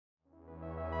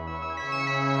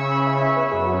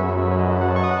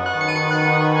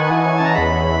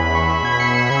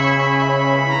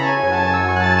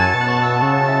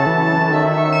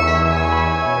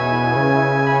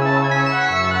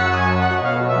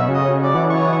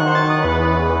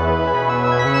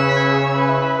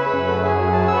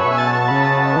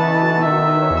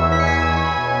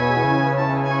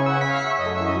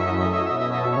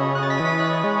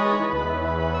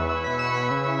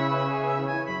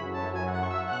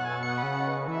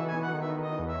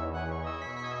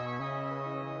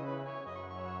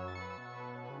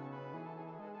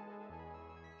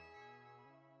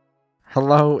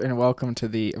Hello and welcome to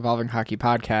the Evolving Hockey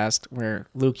Podcast, where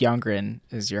Luke Youngren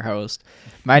is your host.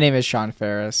 My name is Sean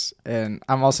Ferris, and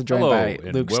I'm also joined by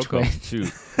Luke's twin,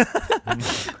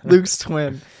 Luke's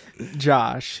twin,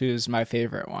 Josh, who's my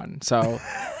favorite one. So,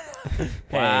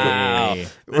 wow,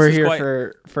 we're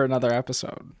here for another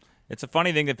episode. It's a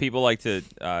funny thing that people like to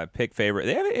pick favorite.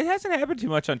 It hasn't happened too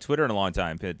much on Twitter in a long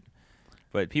time,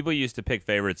 but people used to pick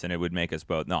favorites, and it would make us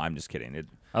both. No, I'm just kidding.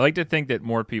 I like to think that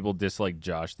more people dislike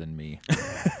Josh than me.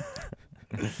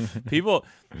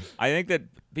 I think that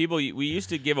we used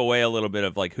to give away a little bit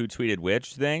of like who tweeted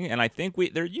which thing, and I think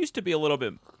there used to be a little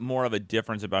bit more of a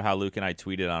difference about how Luke and I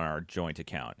tweeted on our joint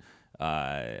account.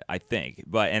 I think,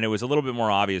 and it was a little bit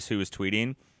more obvious who was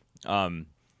tweeting.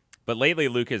 But lately,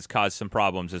 Luke has caused some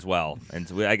problems as well, and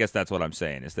I guess that's what I'm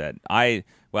saying is that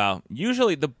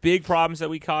usually the big problems that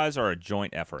we cause are a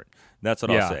joint effort. That's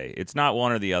what I'll say. It's not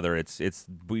one or the other. It's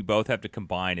we both have to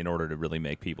combine in order to really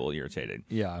make people irritated.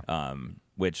 Yeah.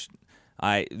 Which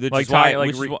is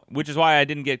why I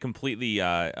didn't get completely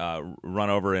run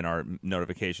over in our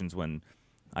notifications when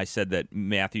I said that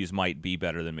Matthews might be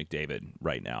better than McDavid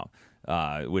right now,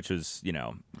 which was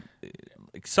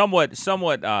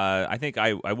somewhat. I think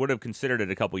I would have considered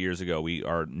it a couple years ago.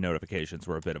 Our notifications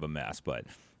were a bit of a mess, but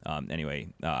anyway,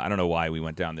 I don't know why we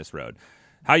went down this road.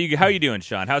 How you doing,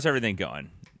 Sean? How's everything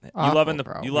going?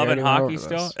 Awful, you loving hockey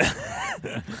still?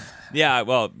 Yeah.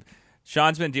 Well,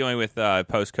 Sean's been dealing with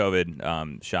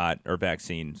post-COVID shot or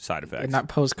vaccine side effects. Not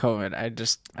post-COVID. I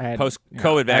had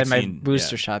post-COVID vaccine. I had my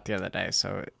booster shot the other day,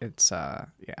 so it's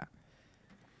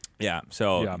Yeah.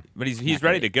 So, but he's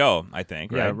ready to go. I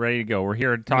think. Yeah, right? ready to go. We're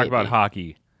here to talk about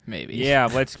hockey. Maybe. Yeah,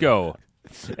 let's go.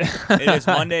 It is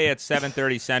Monday at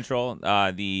 7:30 Central.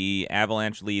 The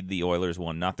Avalanche lead the Oilers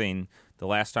 1-0. The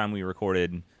last time we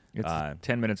recorded, it's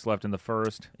 10 minutes left in the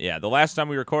first. Yeah, the last time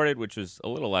we recorded, which was a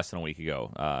little less than a week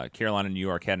ago, Carolina and New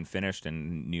York hadn't finished,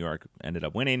 and New York ended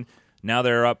up winning. Now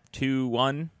they're up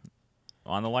 2-1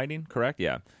 on the Lightning. Correct?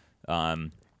 Yeah.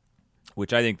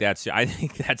 Which I think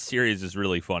that series is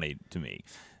really funny to me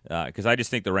because I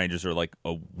just think the Rangers are like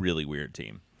a really weird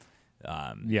team.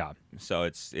 Yeah. So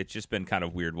it's just been kind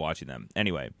of weird watching them.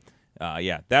 Anyway,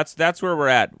 that's where we're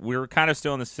at. We're kind of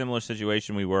still in the similar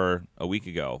situation we were a week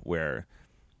ago, where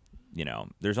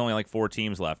there's only like 4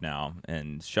 teams left now,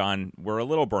 and Sean, we're a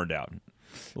little burned out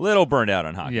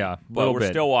on hockey. Yeah, but we're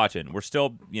still watching. We're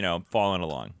still following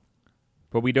along.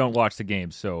 But we don't watch the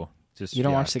games, so. You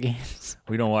don't watch the games.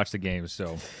 We don't watch the games,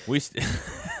 so we.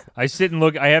 I sit and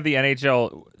look. I have the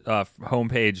NHL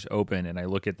homepage open, and I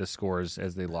look at the scores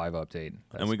as they live update.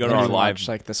 And we go to our live,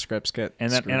 like the scripts get.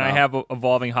 And I have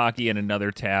Evolving Hockey in another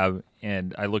tab,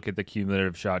 and I look at the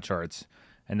cumulative shot charts,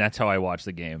 and that's how I watch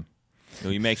the game. So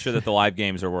you make sure that the live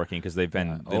games are working because they've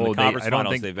been in the conference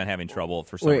finals. They've been having trouble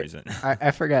for some reason. I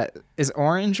forget. Is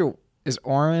Orange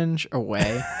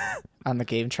away? On the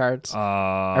game charts,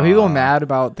 are people mad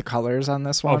about the colors on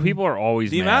this one? Oh, people are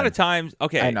always the mad. Amount of times.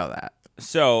 Okay, I know that.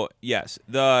 So yes,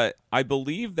 I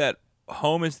believe that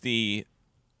home is the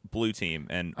blue team,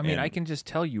 and I mean I can just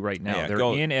tell you right now they're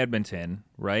in Edmonton,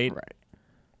 right? Right.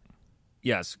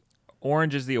 Yes,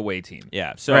 Orange is the away team.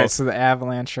 Yeah. So so the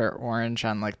Avalanche are orange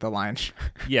on like the line.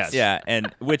 Yes. Yeah,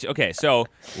 and so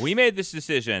we made this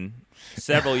decision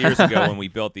several years ago when we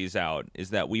built these out,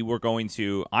 is that we were going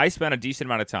to. I spent a decent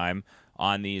amount of time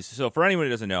on these. So for anyone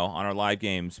who doesn't know, on our live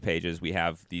games pages, we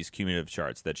have these cumulative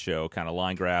charts that show kind of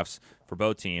line graphs for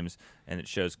both teams, and it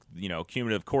shows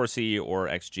cumulative Corsi or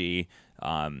XG.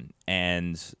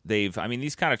 And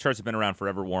these kind of charts have been around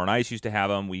forever. Warren Ice used to have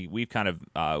them. We've kind of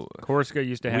Corsica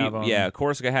used to have them. Yeah,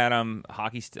 Corsica had them.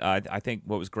 Hockey. I think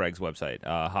what was Greg's website?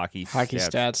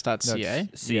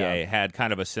 Hockeystats.ca. Had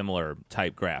kind of a similar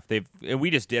type graph. And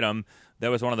we just did them. That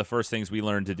was one of the first things we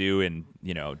learned to do in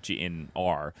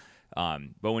R.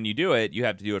 But when you do it, you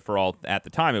have to do it for all. At the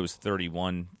time, it was 30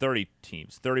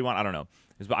 teams. 31. I don't know.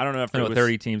 I don't know if it was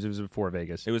 30 teams. It was before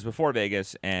Vegas. It was before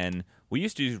Vegas, and we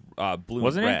used to use blue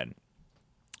Wasn't and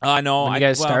red. No, when you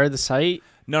guys started the site.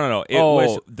 No. It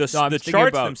was the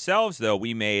charts themselves, though.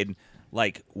 We made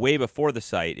like way before the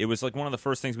site. It was like one of the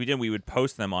first things we did. We would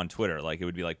post them on Twitter. Like it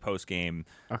would be like post game.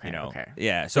 Okay.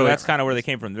 Yeah. So that's kind of where they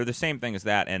came from. They're the same thing as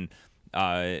that, and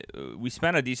we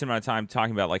spent a decent amount of time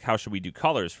talking about like how should we do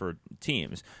colors for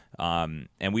teams, and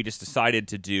we just decided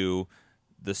to do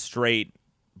the straight.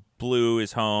 Blue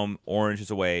is home, orange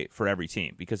is away for every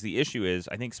team. Because the issue is,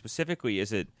 I think specifically,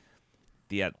 is it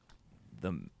the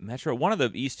Metro? One of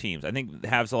the East teams, I think,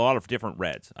 has a lot of different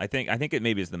reds. I think it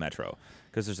maybe is the Metro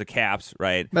because there's the Caps,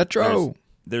 right? Metro.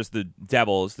 There's the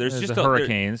Devils. There's just the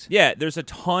Hurricanes. There's a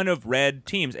ton of red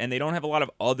teams, and they don't have a lot of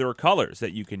other colors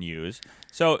that you can use.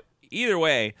 So either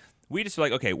way, we just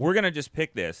like, okay, we're gonna just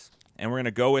pick this, and we're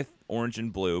gonna go with orange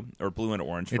and blue, or blue and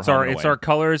orange. It's our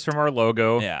colors from our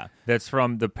logo. Yeah. That's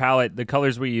from the palette. The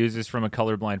colors we use is from a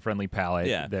colorblind friendly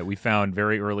palette that we found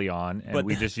very early on, and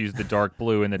we just use the dark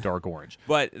blue and the dark orange.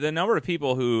 But the number of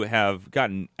people who have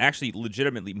gotten actually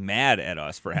legitimately mad at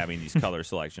us for having these color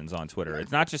selections on Twitter.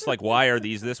 It's not just like, why are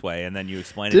these this way, and then you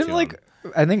explain it to them.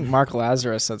 I think Mark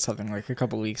Lazarus said something like a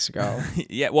couple weeks ago.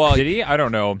 Yeah, well, did he? I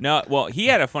don't know. No, well, he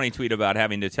had a funny tweet about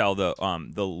having to tell the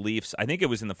Leafs. I think it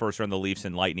was in the first round, the Leafs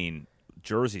and Lightning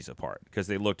jerseys apart because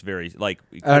they looked very like.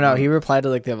 Oh no, he replied to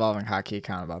like the Evolving Hockey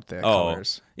account about the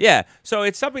colors. Yeah, so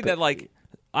it's something that like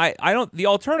I don't. The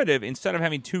alternative, instead of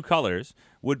having two colors,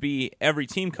 would be every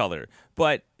team color,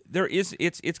 but. There is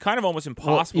it's kind of almost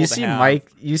impossible. Well,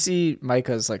 you see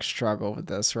Micah's like struggle with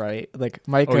this, right? Like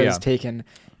Micah has taken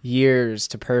years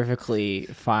to perfectly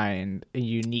find a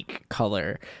unique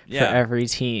color for every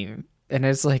team, and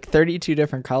it's like 32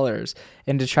 different colors,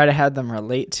 and to try to have them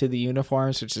relate to the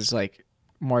uniforms, which is like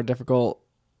more difficult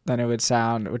than it would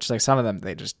sound. Which like some of them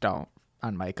they just don't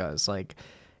on Micah's. Like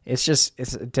it's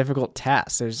a difficult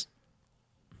task.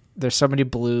 There's so many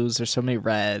blues, there's so many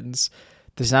reds.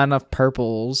 There's not enough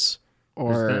purples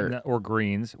or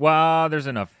greens. Well, there's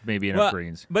enough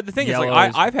greens. But the thing is,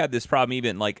 like, I've had this problem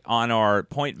even like on our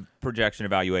point projection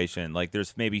evaluation. Like,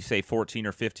 there's maybe say 14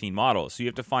 or 15 models, so you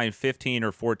have to find 15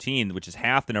 or 14, which is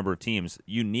half the number of teams,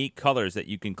 unique colors that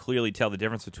you can clearly tell the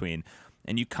difference between.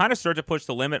 And you kind of start to push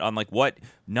the limit on like what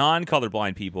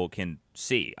non-colorblind people can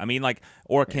see. I mean, like,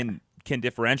 or can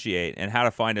differentiate, and how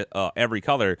to find every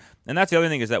color. And that's the other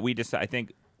thing is that I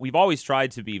think. We've always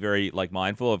tried to be very like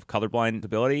mindful of colorblind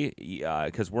ability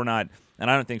because we're not,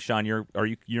 and I don't think Sean, you're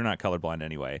not colorblind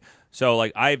anyway. So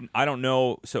like I don't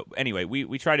know. So anyway,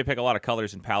 we try to pick a lot of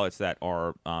colors and palettes that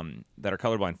are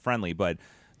colorblind friendly, but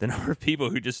the number of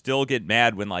people who just still get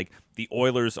mad when like the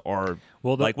Oilers are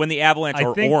like when the Avalanche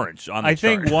are orange on the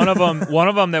chart. I think one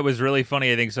of them that was really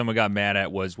funny. I think someone got mad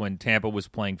at was when Tampa was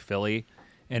playing Philly.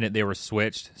 And they were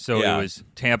switched, so it was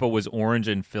Tampa was orange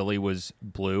and Philly was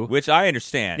blue, which I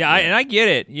understand. Yeah, and I get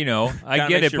it. I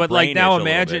get it. But like now,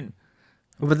 imagine.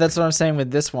 But that's what I'm saying with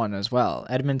this one as well.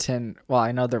 Edmonton. Well,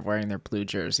 I know they're wearing their blue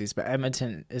jerseys, but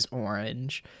Edmonton is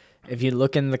orange. If you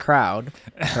look in the crowd,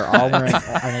 they're all wearing.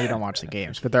 I know you don't watch the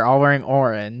games, but they're all wearing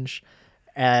orange,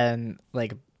 and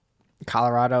like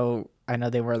Colorado, I know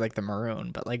they wear like the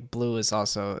maroon, but like blue is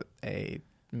also a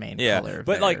main color.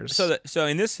 But like so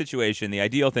in this situation, the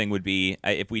ideal thing would be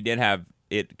if we did have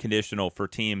it conditional for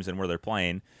teams and where they're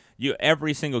playing.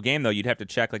 Every single game though, you'd have to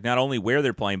check like not only where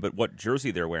they're playing but what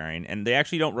jersey they're wearing, and they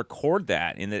actually don't record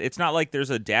that. And it's not like there's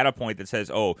a data point that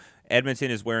says, "Oh, Edmonton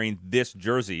is wearing this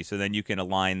jersey," so then you can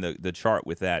align the chart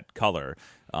with that color.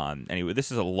 Anyway,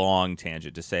 this is a long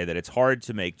tangent to say that it's hard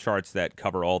to make charts that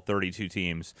cover all 32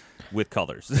 teams with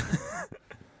colors.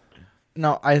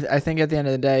 No, I think at the end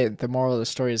of the day, the moral of the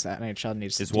story is that NHL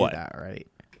needs to do that, right?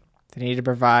 They need to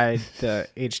provide the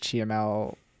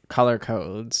HTML color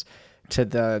codes to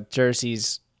the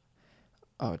jerseys.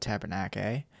 Oh,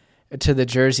 Tabernacle, to the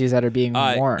jerseys that are being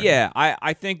worn. Yeah,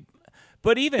 I think,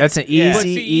 but even that's an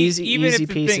easy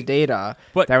piece of data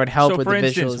that would help with the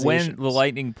visualization. For instance, when the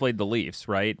Lightning played the Leafs,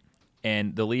 right?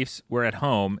 And the Leafs were at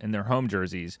home in their home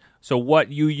jerseys. So what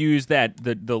you use the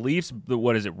Leafs,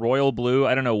 what is it, royal blue?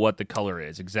 I don't know what the color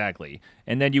is exactly.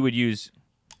 And then you would use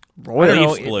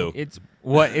Leafs blue. It's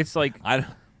like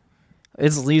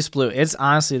it's Leafs blue. It's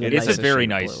honestly the nicest. It's a very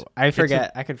nice. Blue. I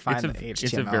forget. I could find the HTML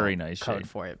it's a very nice code shade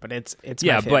for it, but it's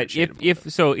yeah. My but shade if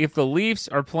the Leafs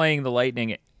are playing the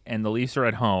Lightning and the Leafs are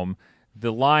at home,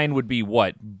 the line would be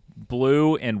what?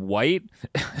 Blue and white,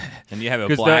 and you have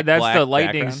a black. That's the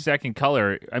Lightning's background? Second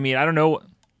color. I mean, I don't know.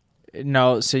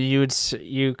 No, so you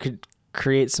could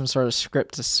create some sort of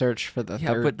script to search for the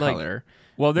third color.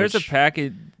 Well, there's a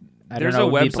package. There's a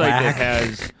website that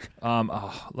has.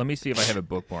 Let me see if I have it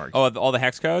bookmarked. Oh, all the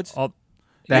hex codes.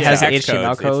 That has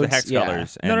HTML codes. It's the hex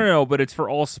colors. No, but it's for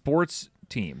all sports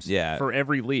teams. Yeah, for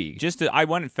every league. I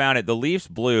went and found it. The Leafs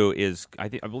blue is I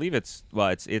believe it's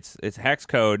hex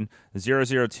code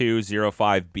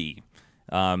 00205B.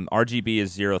 RGB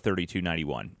is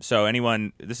 03291. So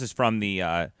this is from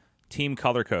the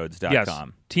teamcolorcodes.com. Yes,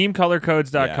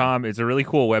 teamcolorcodes.com. It's a really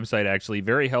cool website, actually.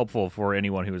 Very helpful for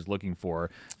anyone who is looking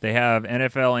for. They have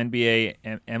NFL,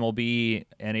 NBA, MLB,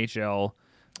 NHL.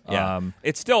 Yeah,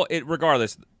 it's still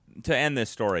regardless. To end this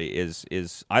story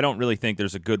is I don't really think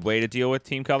there's a good way to deal with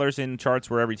team colors in charts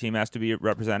where every team has to be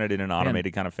represented in an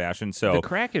automated kind of fashion. So the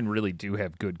Kraken really do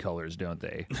have good colors, don't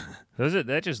they?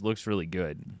 That just looks really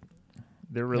good.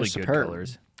 They're really good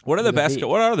colors. What are the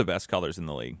best colors in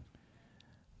the league?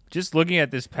 Just looking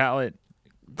at this palette,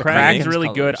 Kraken's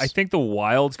really good. I think the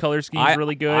Wild's color scheme is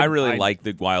really good. I really like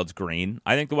the Wild's green.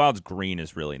 I think the Wild's green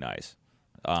is really nice.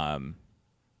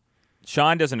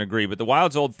 Sean doesn't agree, but the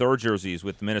Wild's old third jerseys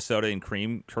with Minnesota in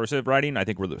cream cursive writing, I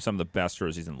think were some of the best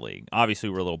jerseys in the league. Obviously,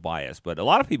 we're a little biased, but a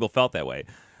lot of people felt that way.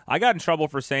 I got in trouble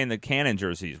for saying the Cannon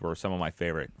jerseys were some of my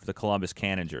favorite, the Columbus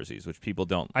Cannon jerseys, which people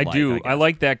don't like. I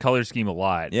like that color scheme a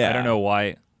lot. Yeah. I don't know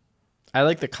why. I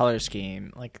like the color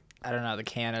scheme. Like, I don't know, the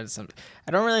Cannons.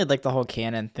 I don't really like the whole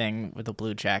Cannon thing with the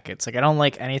Blue Jackets. Like, I don't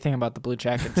like anything about the Blue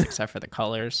Jackets except for the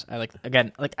colors. I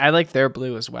like their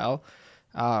blue as well.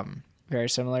 Very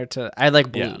similar to, I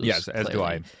like blues. Yes, as clearly. do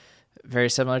I. Very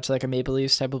similar to like a Maple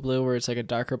Leafs type of blue, where it's like a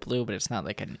darker blue, but it's not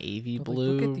like a navy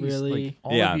blue. Look at these, really.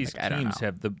 All of these teams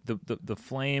have the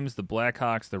Flames, the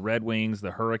Blackhawks, the Red Wings,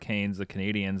 the Hurricanes, the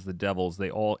Canadiens, the Devils.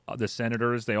 The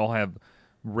Senators. They all have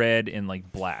red and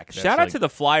like black. That's Shout out to the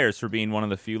Flyers for being one of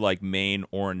the few like main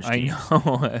orange teams. I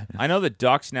know. I know the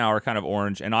Ducks now are kind of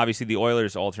orange, and obviously the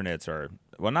Oilers alternates are,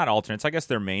 well, not alternates. I guess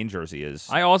their main jersey is.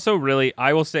 I will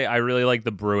say I really like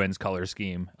the Bruins color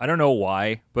scheme. I don't know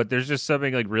why, but there's just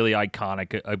something like really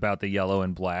iconic about the yellow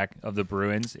and black of the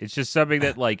Bruins. It's just something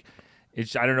that like,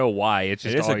 I don't know why. It's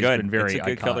just always been very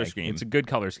iconic. Color scheme. It's a good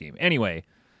color scheme. Anyway.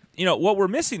 You know, what we're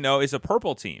missing, though, is a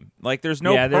purple team. Like, there's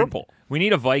no purple. We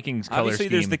need a Vikings color Obviously,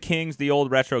 scheme. there's the Kings, the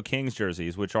old retro Kings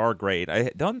jerseys, which are great.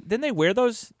 Didn't they wear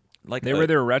those? Like they were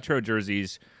their retro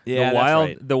jerseys. Yeah, that's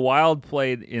right. The Wild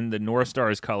played in the North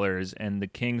Stars colors, and the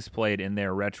Kings played in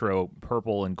their retro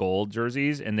purple and gold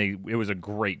jerseys, and it was a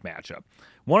great matchup.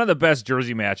 One of the best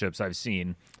jersey matchups I've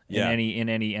seen in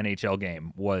any NHL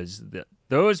game was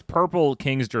those purple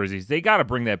Kings jerseys. They got to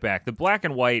bring that back. The black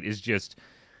and white is just.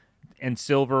 And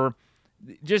silver,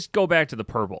 just go back to the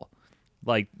purple,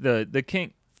 like the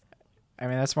King. I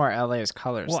mean, that's more LA's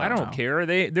colors. Well, I don't care.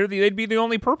 They'd be the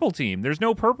only purple team. There's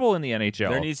no purple in the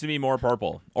NHL. There needs to be more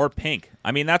purple or pink.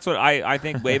 I mean, that's what I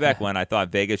think. Way back when, I thought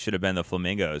Vegas should have been the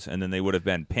Flamingos, and then they would have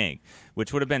been pink,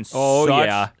 which would have been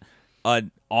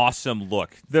an awesome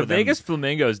look. The Vegas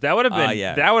Flamingos, that would have been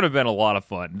that would have been a lot of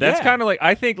fun. That's kind of like,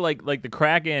 I think like the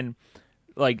Kraken,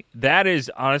 like that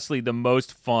is honestly the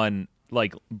most fun.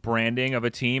 Like branding of a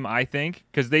team, I think,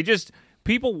 because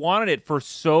people wanted it for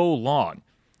so long.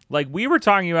 Like we were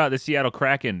talking about the Seattle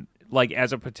Kraken, like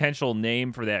as a potential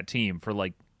name for that team for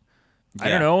like, I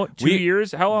don't know, 2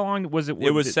 years. How long was it?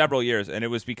 It was several years, and it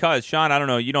was because Sean, I don't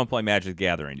know, you don't play Magic the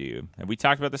Gathering, do you? Have we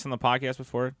talked about this on the podcast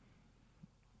before?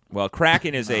 Well,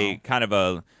 Kraken is a kind of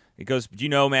a. It goes. Do you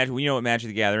know Magic? You know what Magic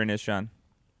the Gathering is, Sean?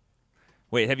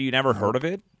 Wait, have you never heard of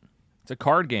it? It's a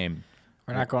card game.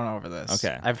 We're not going over this.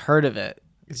 Okay. I've heard of it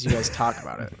because you guys talk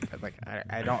about it. But like,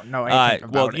 I don't know anything about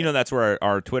it. Well, you know that's where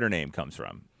our Twitter name comes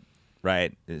from,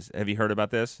 right? Have you heard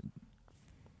about this?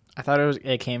 I thought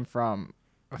it came from.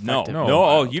 No.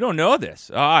 Oh, you don't know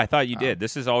this. Oh, I thought you did.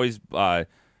 This is always. Well,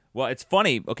 it's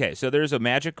funny. Okay, so there's a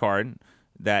Magic card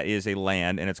that is a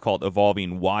land, and it's called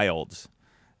Evolving Wilds,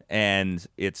 and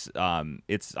it's I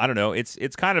don't know.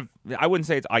 It's kind of. I wouldn't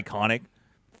say it's iconic.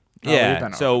 Yeah,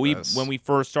 so when we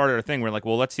first started our thing, we're like,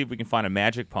 well, let's see if we can find a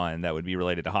Magic pun that would be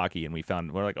related to hockey, and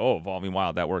we're like, oh, Evolving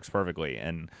Wild, that works perfectly,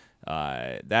 and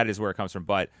that is where it comes from.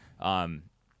 But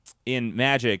in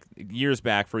Magic, years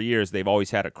back, for years, they've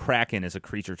always had a Kraken as a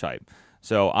creature type.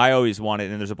 So I always wanted,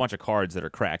 and there's a bunch of cards that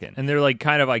are Kraken, and they're like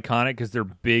kind of iconic because they're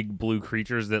big blue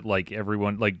creatures that like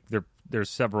everyone like. There's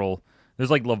several. There's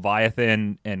like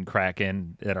Leviathan and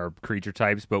Kraken that are creature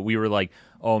types, but we were like,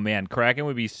 oh man, Kraken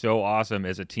would be so awesome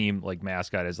as a team, like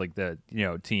mascot, as like the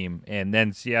team. And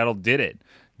then Seattle did it.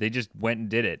 They just went and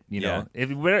did it. You know,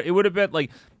 it would have been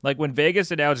like when Vegas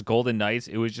announced Golden Knights,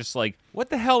 it was just like, what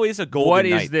the hell is a Golden What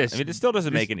Knight? is this? I mean, it still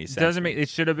doesn't make any sense. It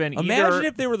should have been. Imagine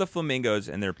if they were the Flamingos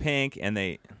and they're pink and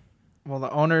they. Well,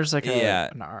 the owner's like I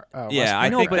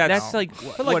think that's like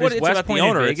what it's about the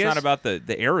owner. It's not about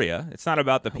the area. It's not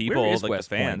about the people, like West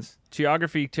the fans. Point?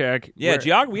 Geography Tech. Yeah,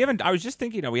 geography. We haven't. I was just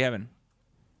thinking. We haven't.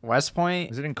 West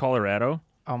Point. Is it in Colorado?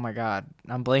 Oh my God,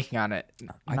 I'm blanking on it.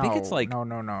 I think it's like no.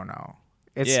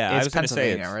 It's I was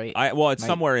Pennsylvania, say right? It's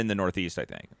somewhere in the Northeast, I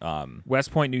think. West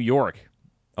Point, New York.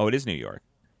 Oh, it is New York.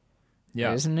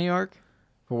 Yeah, it is in New York.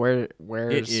 Where is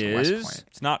West Point?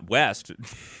 It's not west.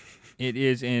 It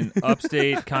is in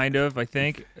upstate, kind of. I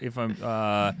think if I'm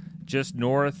just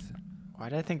north. Why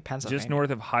did I think Pennsylvania? Just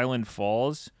north of Highland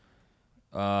Falls,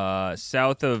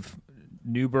 south of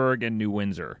Newburgh and New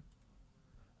Windsor.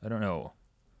 I don't know.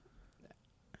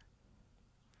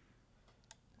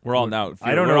 We're all now.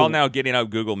 We're all now getting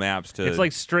out Google Maps to. It's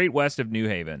like straight west of New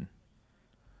Haven.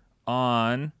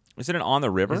 Is it on the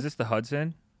river? Is this the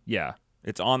Hudson? Yeah,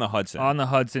 it's on the Hudson. On the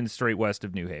Hudson, straight west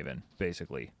of New Haven,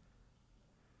 basically.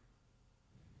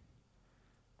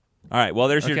 All right. Well,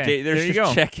 there's Okay. your There you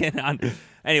go. check-in on.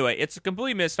 Anyway, it's a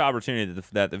complete missed opportunity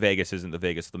that the Vegas isn't the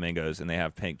Vegas Flamingos and they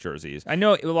have pink jerseys. I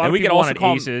know a lot And of we could people also wanted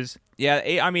call 'em- aces.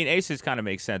 Yeah, I mean aces kind of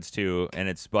makes sense too,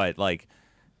 but like,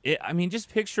 I mean, just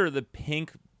picture the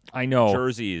pink. I know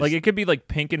jerseys. Like it could be like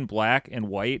pink and black and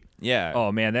white. Yeah.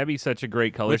 Oh man, that'd be such a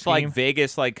great color With scheme. like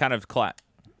Vegas, like kind of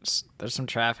There's some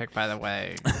traffic, by the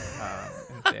way,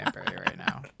 in Danbury right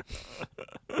now.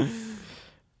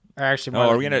 Or actually,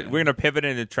 we're gonna pivot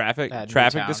into traffic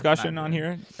Newtown, discussion on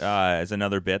here as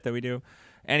another bit that we do.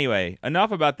 Anyway,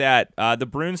 enough about that. The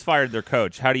Bruins fired their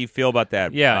coach. How do you feel about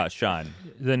that? Yeah. Sean.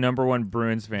 The number one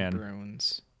Bruins fan.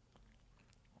 Bruins.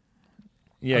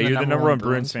 Yeah, you're the number one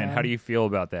Bruins fan. How do you feel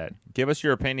about that? Give us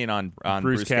your opinion on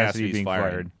Bruce Cassidy being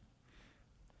firing. fired.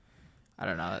 I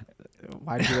don't know.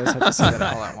 Why do you guys have to say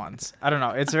that all at once? I don't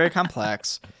know. It's very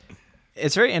complex.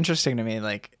 It's very interesting to me,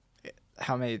 like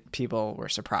how many people were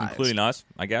surprised, including us,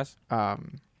 I guess.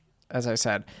 As I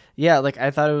said, yeah, like I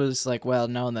thought it was like well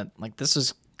known that like this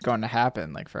was going to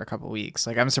happen like for a couple weeks.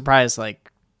 Like I'm surprised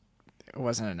like it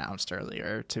wasn't announced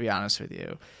earlier, to be honest with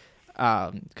you,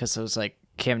 because it was like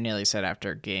Cam Neely said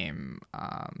after game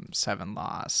 7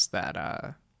 loss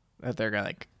that they're gonna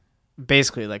like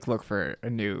basically like look for a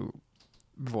new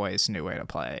voice, new way to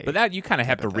play. But that you kind of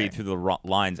have to read through the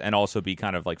lines and also be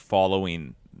kind of like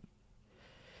following.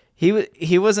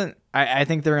 He wasn't. I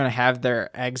think they're gonna have their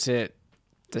exit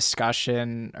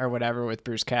discussion or whatever with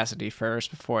Bruce Cassidy first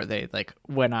before they like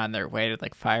went on their way to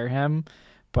like fire him.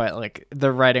 But like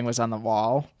the writing was on the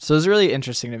wall, so it was really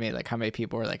interesting to me like how many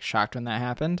people were like shocked when that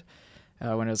happened.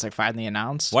 When it was like finally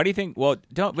announced. Why do you think? Well,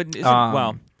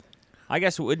 well, I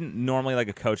guess wouldn't normally like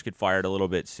a coach get fired a little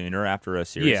bit sooner after a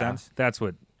series ends? That's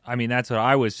what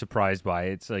I was surprised by.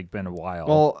 It's like been a while.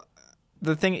 Well,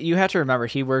 the thing you have to remember,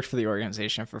 he worked for the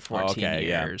organization for 14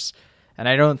 years, and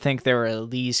I don't think they were at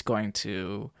least going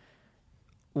to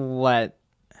let.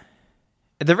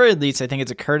 At the very least, I think it's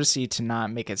a courtesy to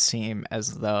not make it seem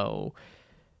as though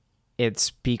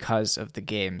it's because of the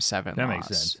game 7 that loss makes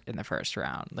sense. in the first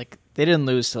round. Like they didn't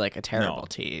lose to like a terrible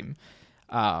team.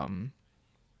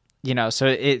 You know, so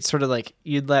it's sort of like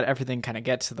you'd let everything kind of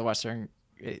get to the Western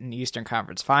and Eastern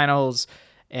Conference Finals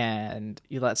and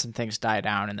you let some things die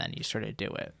down and then you sort of do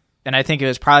it. And I think it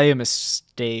was probably a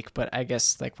mistake, but I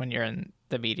guess like when you're in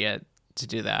the media to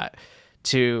do that,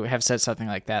 to have said something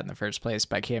like that in the first place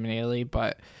by Cam Neely.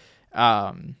 But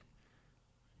yeah,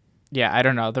 I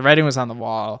don't know. The writing was on the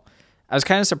wall. I was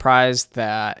kind of surprised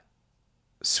that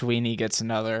Sweeney gets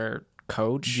another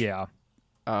coach. Yeah.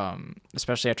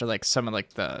 Especially after like some of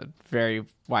like the very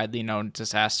widely known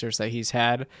disasters that he's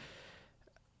had.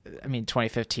 I mean,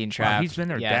 2015 draft. Wow, he's been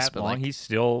there that long. Like, he's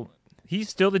still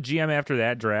the GM after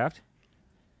that draft.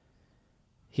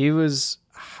 He was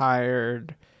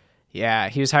hired. Yeah,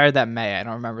 he was hired that May. I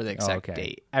don't remember the exact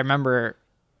date. I remember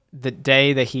the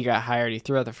day that he got hired. He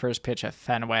threw out the first pitch at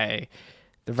Fenway.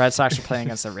 The Red Sox were playing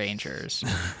against the Rangers.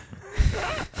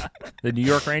 The New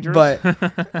York Rangers? But,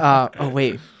 oh,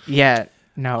 wait. Yeah.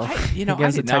 No, I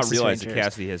did not realize that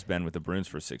Cassidy has been with the Bruins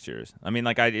for 6 years. I mean,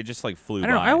 like it just like flew by. I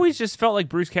don't know. I always just felt like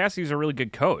Bruce Cassidy's a really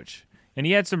good coach, and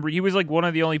he was like one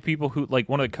of the only people who like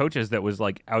one of the coaches that was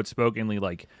like outspokenly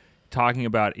like talking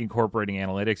about incorporating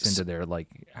analytics into their like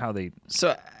how they.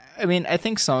 So I mean, I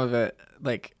think some of it,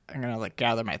 like I'm gonna like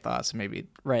gather my thoughts and maybe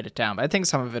write it down. But I think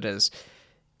some of it is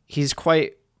he's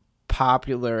quite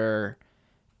popular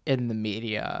in the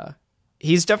media.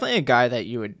 He's definitely a guy that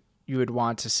you would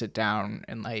want to sit down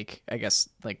and like, I guess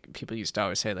like people used to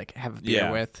always say like have a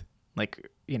beer with, like,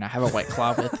 you know, have a White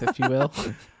Claw with, if you will,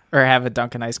 or have a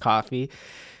Dunkin' iced coffee.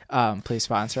 Please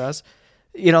sponsor us.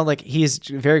 You know, like he's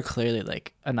very clearly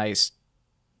like a nice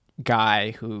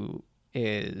guy who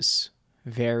is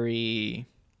very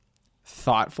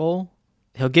thoughtful.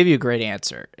 He'll give you a great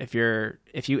answer. If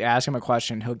you ask him a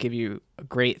question, he'll give you a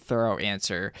great, thorough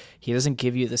answer. He doesn't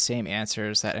give you the same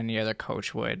answers that any other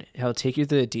coach would. He'll take you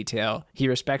through the detail. He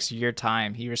respects your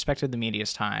time. He respected the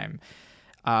media's time.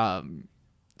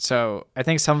 So I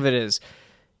think some of it is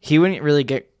he wouldn't really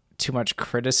get too much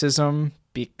criticism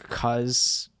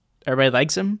because everybody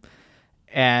likes him,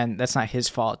 and that's not his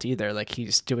fault either. Like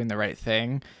he's doing the right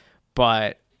thing,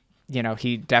 but you know,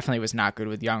 he definitely was not good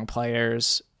with young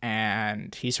players.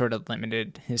 And he sort of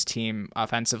limited his team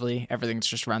offensively. Everything's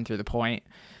just run through the point.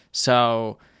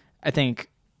 So I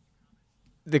think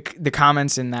the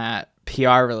comments in that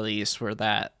PR release were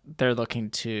that they're looking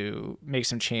to make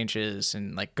some changes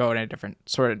and like go in a different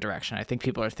sort of direction. I think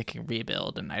people are thinking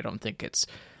rebuild, and I don't think it's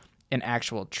an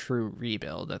actual true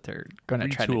rebuild that they're going to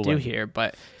try to do here.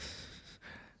 But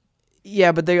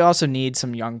Yeah, but they also need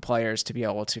some young players to be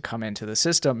able to come into the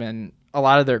system, and a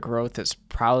lot of their growth has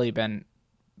probably been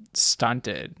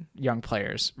stunted, young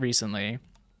players recently.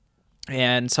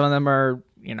 And some of them are,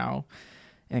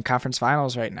 in conference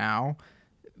finals right now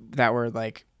that were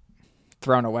like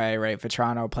thrown away, right?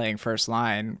 Vetrano playing first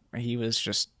line, he was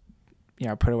just,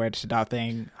 put away to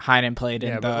nothing. Heinen played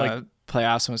in the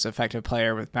playoffs and was an effective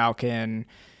player with Malkin.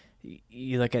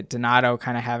 You look at Donato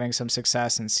kind of having some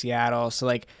success in Seattle.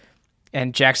 So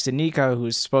and Jack Studnicka,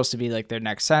 who's supposed to be like their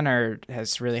next center,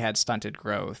 has really had stunted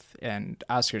growth. And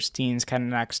Oscar Steen's kind of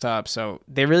next up. So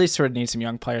they really sort of need some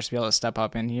young players to be able to step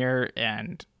up in here.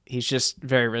 And he's just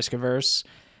very risk averse.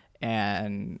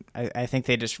 And I think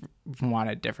they just want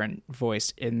a different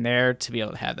voice in there to be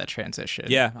able to have that transition.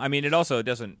 Yeah, I mean, it also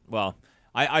doesn't,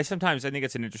 I sometimes think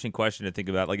it's an interesting question to think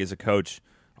about, like, as a coach,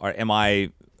 or am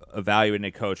I evaluating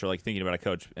a coach or like thinking about a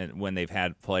coach and when they've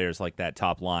had players like that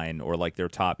top line or like their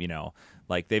top,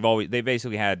 like they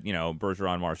basically had,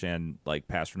 Bergeron, Marchand, like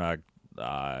Pastrnak,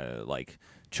 like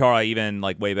Chara, even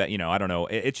like way back, I don't know.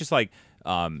 It's just like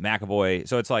McAvoy.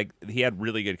 So it's like he had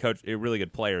really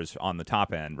good players on the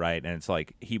top end, right? And it's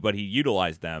like he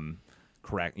utilized them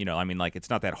correct. I mean, like it's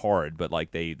not that hard, but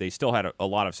like they still had a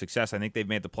lot of success. I think they've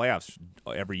made the playoffs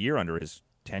every year under his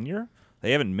tenure.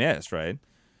 They haven't missed, right?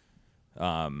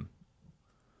 I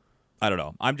don't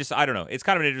know. I don't know. It's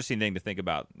kind of an interesting thing to think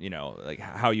about, like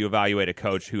how you evaluate a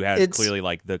coach who has clearly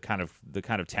like the kind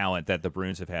of talent that the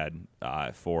Bruins have had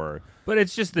for. But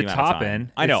it's just the top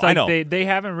end. I know. It's like I know. They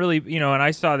haven't really, and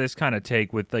I saw this kind of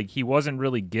take with like he wasn't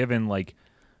really given like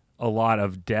a lot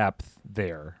of depth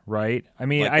there, right? I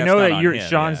mean, like, I know that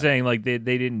Sean's saying like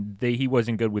he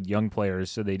wasn't good with young players,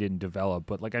 so they didn't develop.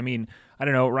 But like, I mean, I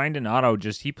don't know. Ryan Donato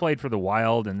he played for the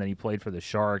Wild and then he played for the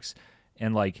Sharks.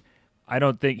 And, like, I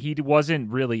don't think he wasn't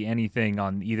really anything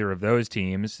on either of those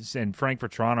teams. And Frank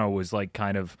Vetrano was, like,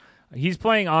 he's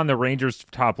playing on the Rangers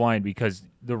top line because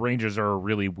the Rangers are a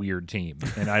really weird team.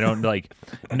 And I don't,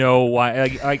 know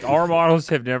why. Like, our models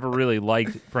have never really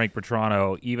liked Frank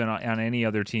Vetrano, even on any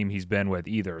other team he's been with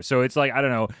either. So it's like, I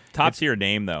don't know. Top tier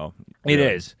name, though. It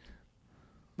is.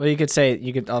 Well, you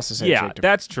could also say Jake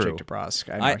that's true. Jake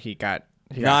DeBrusk. I know he got...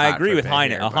 No, I agree with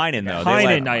Heinen. Heinen, though.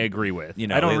 Heinen, I agree with.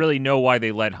 I don't really know why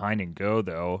they let Heinen go,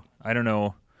 though. I don't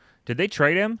know. Did they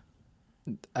trade him?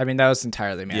 I mean, that was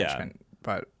entirely management. Yeah.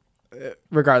 But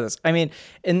regardless, I mean,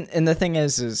 and the thing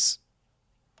is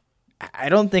I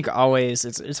don't think always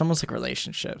it's almost like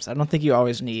relationships. I don't think you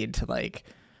always need to like.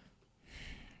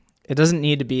 It doesn't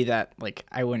need to be that like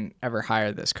I wouldn't ever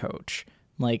hire this coach.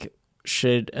 Like,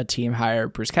 should a team hire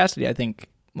Bruce Cassidy? I think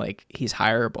like he's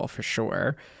hireable for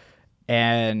sure.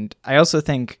 And I also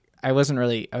think I was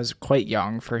quite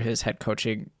young for his head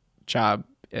coaching job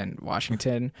in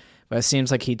Washington, but it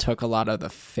seems like he took a lot of the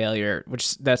failure,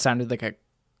 which that sounded like a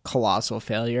colossal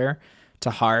failure, to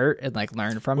heart and like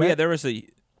learned from it. Yeah, there was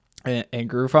and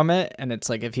grew from it. And it's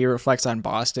like if he reflects on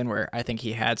Boston, where I think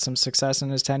he had some success in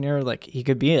his tenure, like he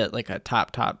could be a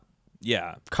top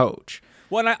coach.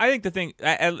 Well, and I think the thing,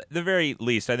 at the very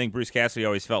least, I think Bruce Cassidy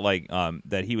always felt like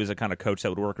that he was a kind of coach that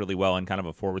would work really well in kind of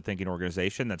a forward-thinking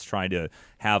organization that's trying to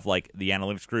have like the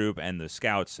analytics group and the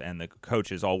scouts and the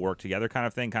coaches all work together kind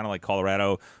of thing, kind of like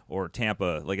Colorado or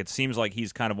Tampa. Like it seems like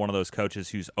he's kind of one of those coaches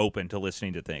who's open to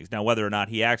listening to things. Now, whether or not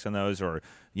he acts on those or,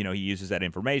 he uses that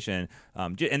information,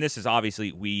 and this is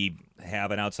obviously we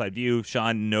have an outside view.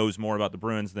 Sean knows more about the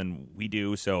Bruins than we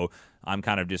do, so I'm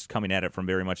kind of just coming at it from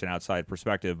very much an outside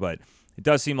perspective, but it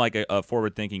does seem like a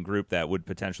forward-thinking group that would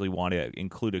potentially want to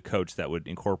include a coach that would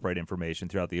incorporate information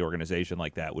throughout the organization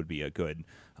like that would be a good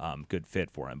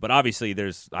fit for him. But obviously,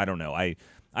 I don't know. I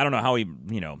don't know how he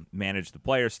managed the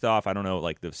player stuff. I don't know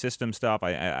like the system stuff.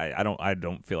 I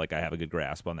don't feel like I have a good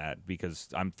grasp on that because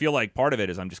I feel like part of it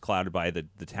is I'm just clouded by the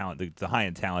talent, the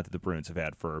high-end talent that the Bruins have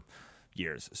had for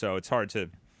years. So it's hard to.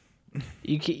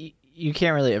 You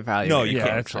can't really evaluate. No, you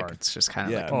can't. It's hard. It's just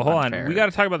kind of like hold on. We got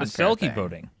to talk about the Selke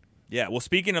voting. Yeah, well,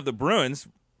 speaking of the Bruins,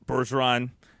 Bergeron,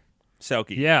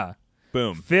 Selke. Yeah.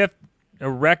 Boom. A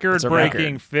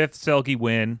record-breaking fifth Selke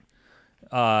win.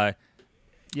 Yeah.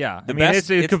 It's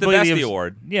the best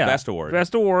award. Yeah. Best award.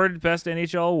 Best award, best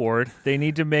NHL award. They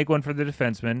need to make one for the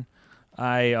defenseman.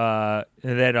 Jonas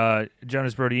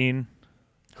Brodin.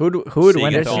 Who would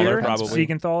win this year? Probably.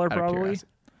 Siegenthaler, probably.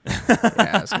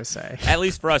 Yeah, I was going to say. At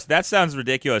least for us. That sounds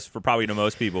ridiculous for probably to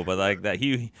most people, but like that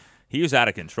he was out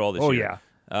of control this year. Oh, yeah.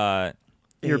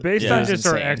 You're based on just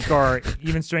our XGAR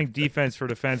even strength defense for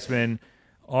defensemen.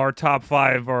 Our top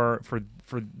five are for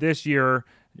this year: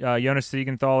 Jonas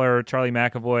Siegenthaler, Charlie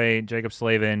McAvoy, Jacob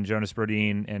Slavin, Jonas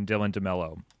Brodin, and Dylan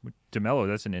DeMello. DeMello,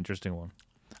 that's an interesting one.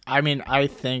 I mean, I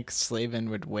think Slavin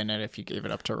would win it if you gave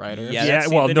it up to Ryder. Yeah,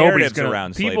 well, nobody's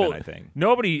around Slavin, I think.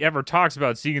 Nobody ever talks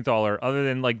about Siegenthaler other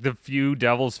than like the few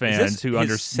Devils fans who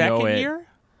understand it. Year?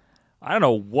 I don't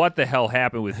know what the hell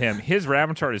happened with him. His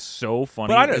Raven chart is so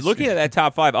funny. But looking at that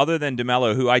top 5, other than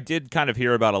DeMello, who I did kind of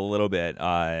hear about a little bit,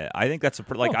 I think that's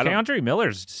Keandre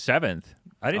Miller's 7th.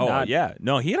 I did not. Yeah,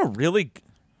 no, he had a really.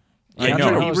 I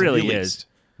know he really is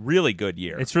really good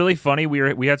year. It's really funny.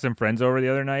 We had some friends over the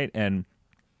other night, and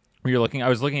I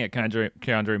was looking at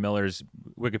Keandre Miller's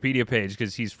Wikipedia page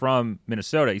because he's from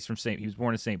Minnesota. He was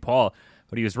born in St. Paul,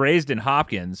 but he was raised in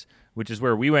Hopkins, which is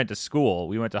where we went to school.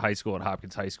 We went to high school at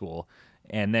Hopkins High School,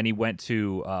 and then he went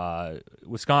to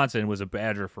Wisconsin, was a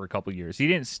Badger for a couple years. He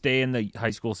didn't stay in the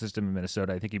high school system in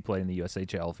Minnesota. I think he played in the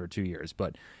USHL for 2 years.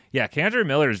 But yeah, Keandre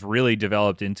Miller has really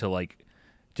developed into like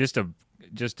just a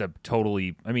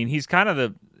totally. I mean, he's kind of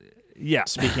the. Yeah.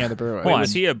 Speaking of the Bruins,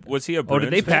 was he a Bruins? Oh,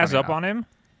 did they pass up on him?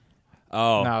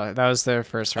 Oh no, that was their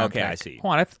first round. Okay, pick. I see.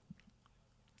 Hold on,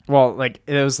 well, like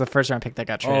it was the first round pick that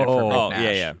got traded for Rick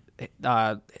Nash.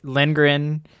 Yeah.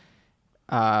 Lindgren,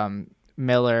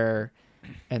 Miller,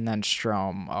 and then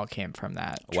Strome all came from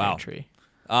that trade tree.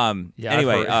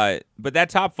 Anyway, but that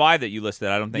top 5 that you listed,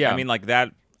 I don't think. Yeah. I mean, like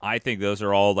that. I think those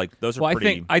are all like those are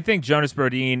pretty. I think Jonas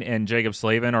Brodin and Jacob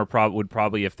Slavin would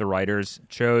probably, if the writers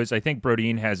chose. I think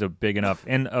Brodin has a big enough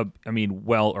and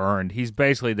well earned. He's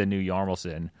basically the new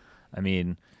Yarmulson. I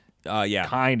mean,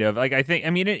 kind of. Like I think. I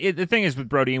mean, the thing is with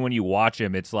Brodin, when you watch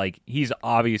him, it's like he's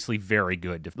obviously very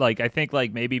good. Like I think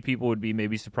like maybe people would be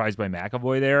maybe surprised by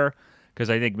McAvoy there because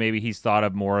I think maybe he's thought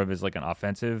of more of as like an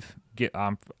offensive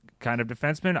kind of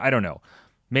defenseman. I don't know.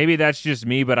 Maybe that's just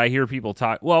me, but I hear people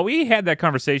talk. Well, we had that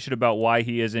conversation about why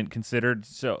he isn't considered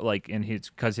so like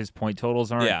because his point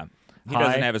totals aren't. Yeah, he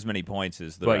doesn't have as many points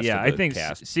as the rest of the I think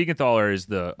cast. Siegenthaler is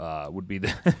would be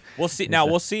the. We'll see. Now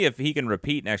we'll see if he can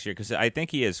repeat next year because I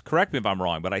think he is. Correct me if I'm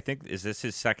wrong, but I think is this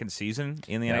his second season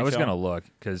in the NHL? I was gonna look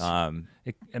because I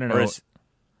don't know.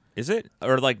 Is it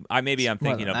or like I'm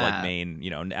thinking of like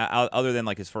Maine? Other than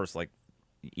like his first like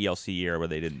ELC year where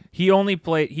they didn't. He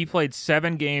played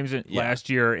 7 games last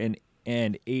year and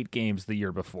 8 games the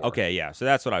year before. Okay, yeah. So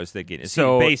that's what I was thinking.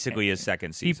 So basically his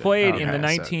second season. He played in the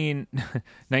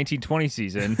 1920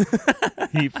 season.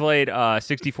 He played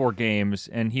 64 games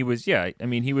and he was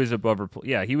he was above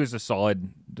he was a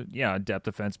solid depth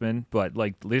defenseman, but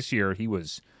like this year he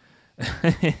was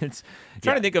trying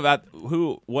to think about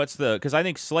because I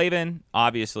think Slavin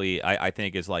obviously I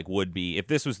think is like would be if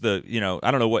this was the I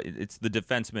don't know what it's the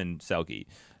defenseman Selke.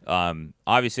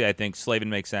 Obviously I think Slavin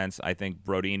makes sense. I think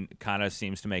Brodin kind of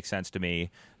seems to make sense to me.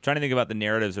 I'm trying to think about the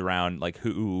narratives around like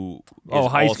who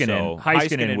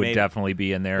Heiskanen would definitely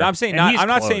be in there. No, I'm saying I'm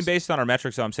not saying based on our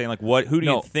metrics. So I'm saying like who do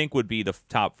you think would be the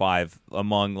top 5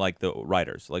 among like the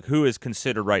writers? Like who is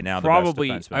considered right now the probably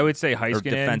best defenseman? I would say Heiskanen,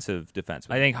 defensive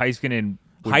defenseman. I think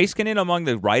Heiskanen among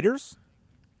the writers.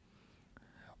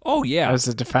 Oh yeah, as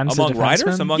a defensive among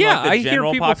writers, among like, the I hear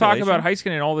people population? talk about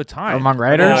Heiskanen all the time. Among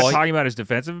writers, talking about his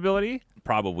defensive ability.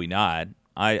 Probably not.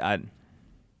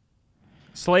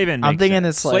 Slavin. I'm thinking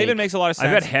sense. it's like Slavin makes a lot of sense.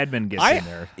 I bet Hedman gets in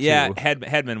there. Too. Yeah,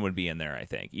 Hedman would be in there. I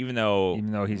think, even though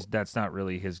that's not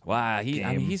really his. Wow,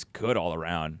 he's good all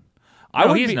around. I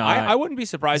wouldn't be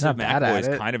surprised if McAvoy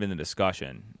is kind of in the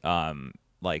discussion.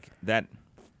 Like that.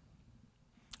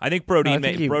 I think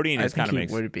Brodin is kind of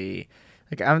makes would be.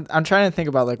 Like I'm trying to think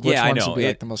about like which ones would be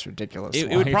like the most ridiculous.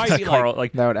 It would probably be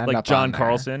like that would end up John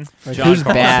Carlson. Like, who's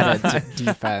bad at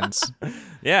defense?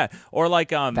 Yeah, or like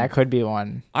that could be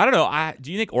one. I don't know.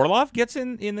 Do you think Orlov gets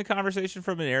in the conversation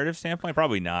from a narrative standpoint?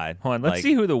 Probably not. Hold on, let's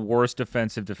see who the worst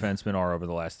defensive defensemen are over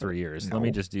the last 3 years. Let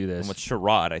me just do this. With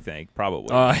Sherrod, I think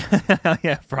probably.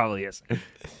 Yeah, probably is.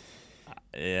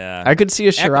 Yeah, I could see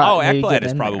a Sherrod. Ekblad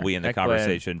is probably in the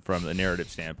conversation from the narrative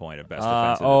standpoint of best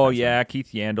defensive. Yeah,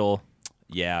 Keith Yandel.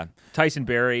 Yeah, Tyson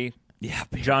Barrie. Yeah,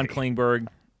 John Klingberg.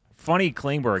 Funny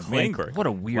Klingberg. Man, what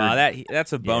a weird. Wow,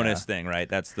 that's a bonus thing, right?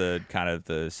 That's the kind of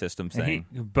the system thing.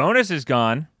 Bonus is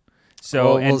gone.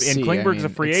 So and Klingberg's a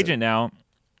free agent now.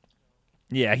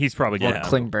 Yeah, he's probably going to.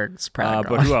 Klingberg's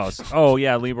probably. But who else? Oh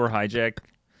yeah, Libor Hajek.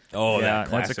 Oh yeah,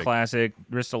 that's a classic.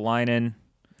 Ristolainen.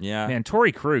 Yeah, man,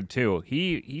 Torrey Krug too.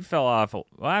 He fell off. Well,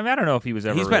 I don't know if he was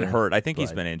ever. He's been hurt. I think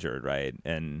he's been injured, right?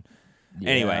 And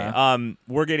anyway,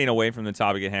 we're getting away from the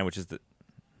topic at hand, which is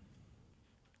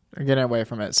We're getting away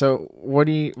from it. So,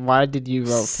 why did you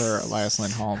vote for Elias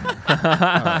Lindholm?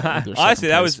 Honestly,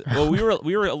 that was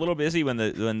we were a little busy when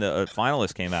the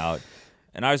finalists came out,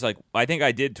 and I was like, I think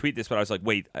I did tweet this, but I was like,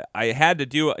 wait, I had to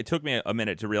do. It took me a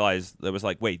minute to realize that was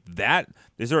like, wait,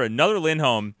 is there another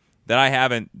Lindholm that I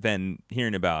haven't been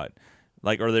hearing about?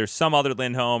 Like, or there's some other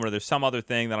Lindholm, or there's some other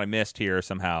thing that I missed here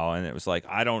somehow. And it was like,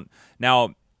 I don't.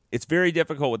 Now, it's very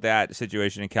difficult with that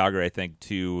situation in Calgary, I think,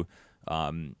 to.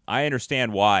 I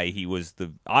understand why he was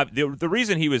the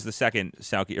reason he was the second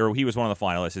Selke, or he was one of the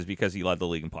finalists, is because he led the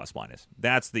league in plus minus.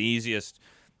 That's the easiest.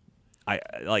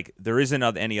 There isn't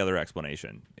any other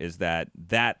explanation. Is that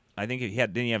I think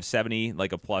didn't he have 70,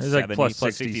 like a plus 70, plus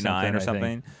 69 or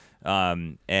something?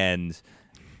 And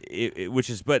which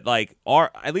is, but like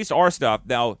at least our stuff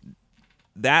now.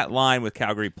 That line with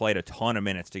Calgary played a ton of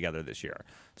minutes together this year,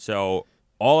 so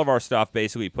all of our stuff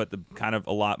basically put the kind of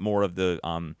a lot more of the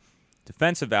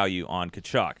defensive value on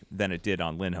Tkachuk than it did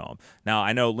on Lindholm. Now,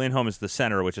 I know Lindholm is the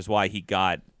center, which is why he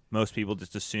got most people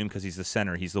just assume because he's the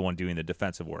center, he's the one doing the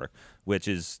defensive work, which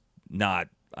is not,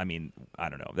 I mean, I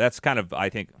don't know. That's kind of, I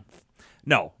think,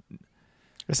 no.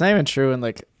 It's not even true. And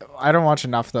like, I don't watch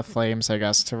enough of the Flames, I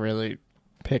guess, to really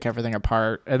pick everything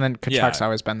apart. And then Tkachuk's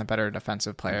always been the better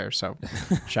defensive player. So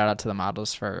shout out to the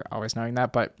Models for always knowing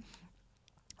that. But,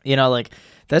 you know, like,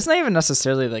 that's not even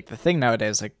necessarily like the thing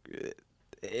nowadays. Like,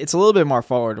 it's a little bit more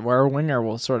forward, where a winger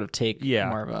will sort of take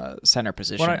more of a center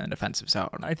position in a defensive zone.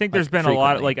 I think there's been a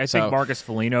lot. Like, I think Marcus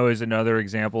Foligno is another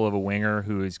example of a winger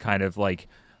who is kind of like.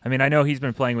 I mean, I know he's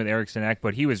been playing with Eriksson Ek,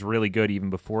 but he was really good even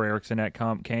before Eriksson Ek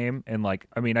came. And like,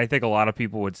 I mean, I think a lot of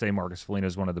people would say Marcus Foligno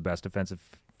is one of the best defensive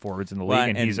forwards in the league,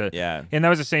 and he's and that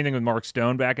was the same thing with Mark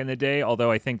Stone back in the day.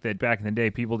 Although I think that back in the day,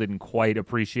 people didn't quite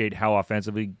appreciate how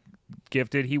offensively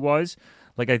gifted he was.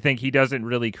 Like, I think he doesn't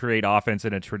really create offense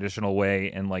in a traditional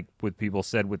way, and like what people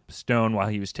said with Stone while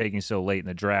he was taking so late in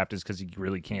the draft is because he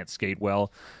really can't skate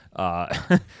well.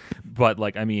 But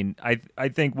like, I mean, I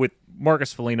think with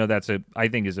Marcus Foligno, I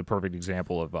think is a perfect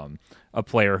example of a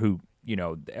player who, you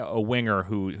know, a winger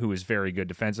who is very good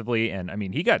defensively, and I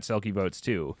mean, he got Selke votes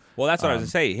too. Well, that's what I was going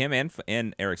to say. Him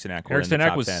and Eriksson Ek. Eriksson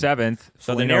Ek was 7th.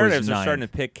 So the narratives are starting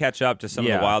to catch up to some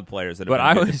of the wild players that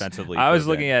have been good defensively. I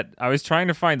was trying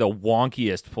to find the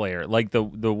wonkiest player, like the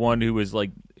one who was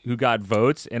like who got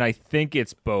votes, and I think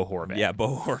it's Bo Horvat. Yeah,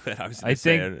 Bo Horvat. I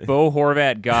think Bo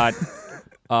Horvat got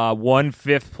 1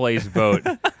 5th place vote,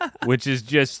 which is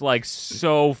just like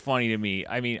so funny to me.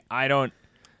 I mean, I don't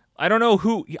know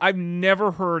who. I've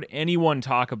never heard anyone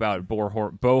talk about Bo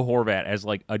Horvat as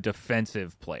like a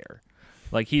defensive player.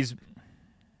 Like he's.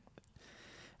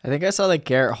 I think I saw like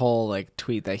Garrett Hull like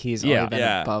tweet that he's only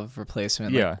been above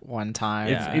replacement like one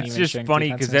time. It's just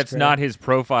funny because that's not his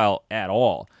profile at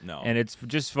all. No, and it's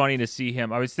just funny to see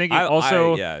him. I was thinking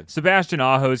Sebastian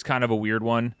Aho is kind of a weird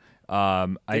one.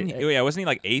 Wasn't he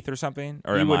like 8th or something?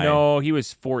 Or no, he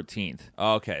was 14th.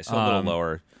 Oh, okay, so a little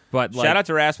lower. But shout out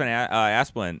to Rasmus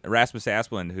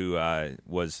Asplund, who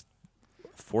was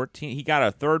 14. He got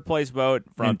a 3rd place vote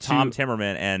from Tom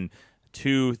Timmerman and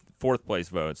 2 4th place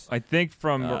votes. I think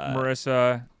from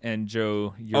Marissa and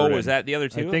Joe Urban. Oh, was that the other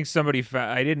 2? I think somebody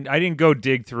found. I didn't go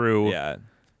dig through. Yeah.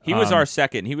 He was our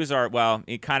second. He was our,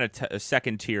 kind of a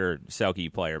second-tier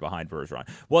Selke player behind Bergeron.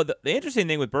 Well, the interesting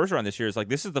thing with Bergeron this year is, like,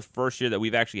 this is the first year that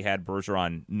we've actually had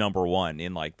Bergeron number 1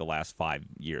 in, like, the last 5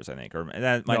 years, I think.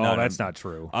 That's not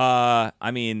true.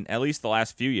 I mean, at least the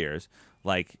last few years.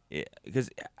 Like, because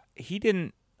he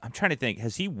didn't, I'm trying to think,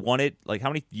 has he won it? Like, how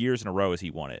many years in a row has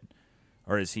he won it?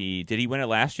 Or did he win it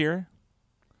last year?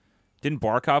 Didn't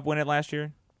Barkov win it last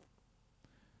year?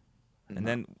 And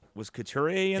then was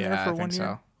Couturier in there for 1 year?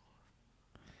 So.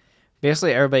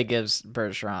 Basically, everybody gives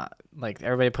Bergeron, like,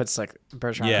 everybody puts, like,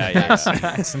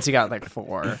 Bergeron since he got, like,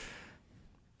 4.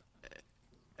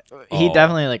 He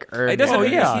definitely, like, earned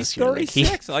it. He's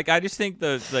 36. Like, I just think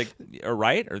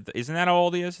right? Or isn't that how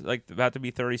old he is? Like, about to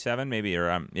be 37, maybe?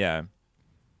 Or, yeah.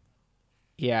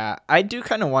 Yeah, I do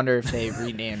kind of wonder if they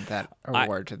renamed that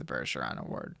award to the Bergeron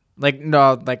Award. Like,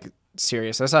 no, like,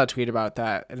 serious. I saw a tweet about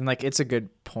that, and, like, it's a good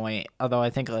point. Although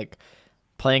I think, like,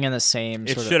 playing in the same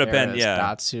sort of era as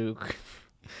Datsuk,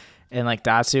 and like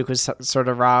Datsuk was sort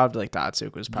of robbed. Like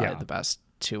Datsuk was probably the best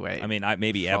 2-way. I mean,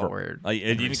 maybe forward ever. Do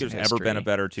you think there's ever been a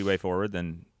better 2-way forward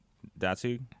than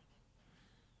Datsuk?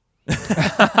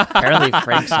 Apparently,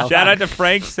 Frank Selke. Shout out to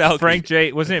Frank Selke. Frank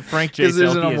J. Wasn't it Frank J.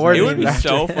 There's an award. It would be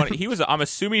so funny. I'm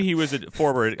assuming he was a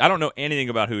forward. I don't know anything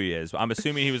about who he is. But I'm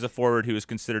assuming he was a forward who was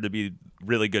considered to be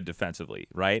really good defensively.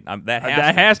 Right?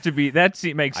 That has to be. That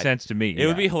makes sense to me. It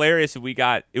would be hilarious if we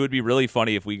got. It would be really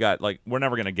funny if we got, like, we're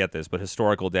never going to get this, but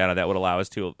historical data that would allow us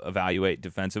to evaluate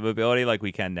defensive ability like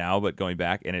we can now, but going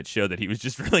back, and it showed that he was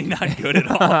just really not good at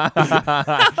all.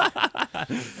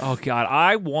 Oh God,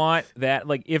 I want that.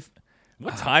 Like, if.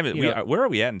 What time is we? Where are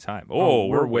we at in time? Oh,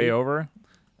 we're way over.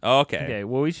 Oh, okay. Okay.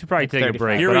 Well, we should probably take a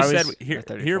break.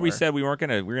 Here we said we weren't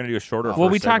gonna. We're gonna do a shorter. Well,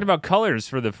 we talked about colors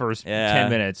for the first 10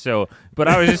 minutes. So, but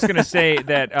I was just gonna say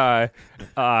that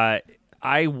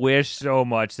I wish so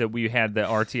much that we had the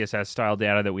RTSS style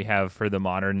data that we have for the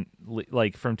modern,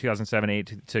 like from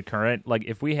 2007-8 to current. Like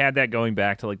if we had that going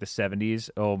back to like the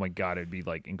 70s, oh my god, it'd be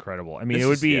like incredible. I mean, it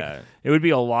would be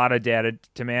a lot of data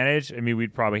to manage. I mean,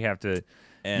 we'd probably have to.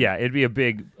 It'd be a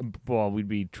big. Well, we'd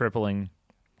be tripling.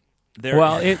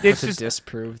 It's just to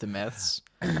disprove the myths.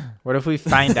 What if we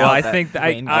find out? Well, I think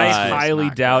I highly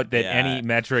doubt that any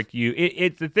metric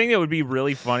it's the thing that would be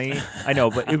really funny. I know,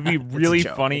 but it would be really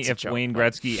funny if Wayne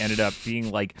Gretzky ended up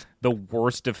being like the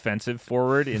worst defensive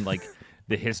forward in like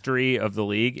the history of the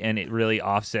league, and it really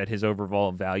offset his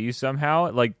overall value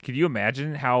somehow. Like, could you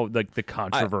imagine how like the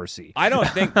controversy? I don't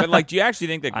think, but like, do you actually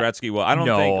think that Gretzky will? I don't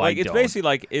think. Like, it's basically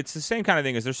like it's the same kind of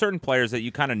thing. Is there's certain players that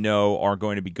you kind of know are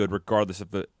going to be good regardless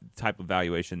of the type of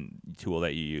valuation tool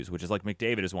that you use, which is like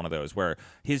McDavid is one of those where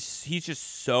he's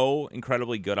just so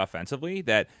incredibly good offensively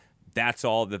that. That's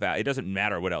all the value. It doesn't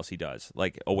matter what else he does,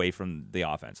 like away from the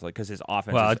offense, like because his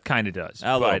offense. Well, it kind of does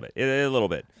a little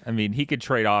bit. I mean, he could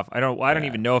trade off. I don't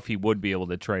even know if he would be able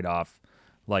to trade off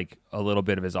like a little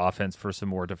bit of his offense for some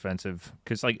more defensive.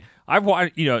 Because like I've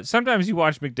watched, sometimes you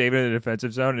watch McDavid in the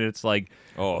defensive zone and it's like,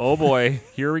 oh boy,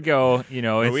 here we go.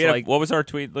 It's like what was our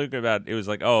tweet Luke about? It was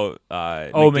like,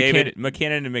 McKinnon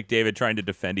and McDavid trying to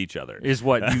defend each other is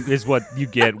what you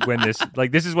get when this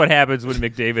is what happens when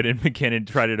McDavid and McKinnon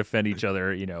try to defend each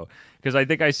other. Because I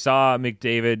think I saw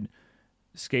McDavid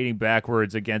skating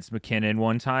backwards against McKinnon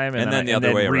one time, and then the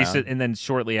other way around. And then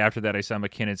shortly after that, I saw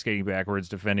McKinnon skating backwards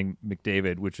defending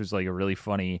McDavid, which was like a really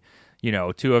funny,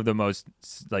 two of the most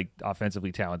like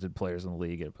offensively talented players in the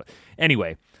league. But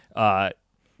anyway, congrats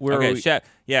to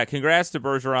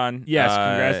Bergeron. Yes,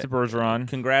 congrats to Bergeron.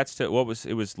 Congrats to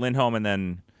it was Lindholm, and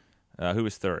then who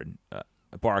was third?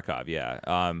 Barkov.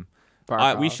 Yeah.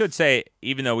 We should say,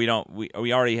 even though we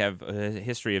already have a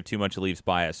history of too much Leafs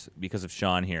bias because of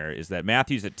Sean here, is that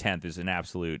Matthews at 10th is an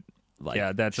absolute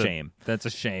shame. That's a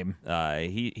shame.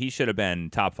 He should have been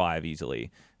top 5 easily.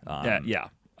 Yeah.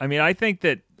 I mean, I think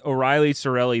that O'Reilly,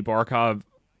 Cirelli, Barkov.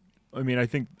 I mean, I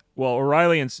think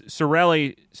O'Reilly and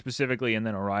Cirelli specifically, and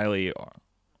then O'Reilly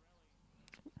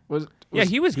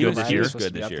he was good this year. He was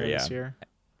good this year.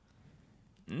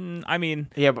 I mean,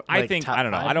 but I think I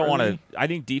don't know. I don't want to. I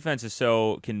think defense is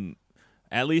can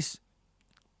at least.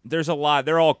 There's a lot.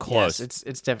 They're all close. Yes,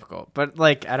 it's difficult, but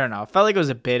like I don't know. I felt like it was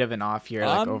a bit of an off year,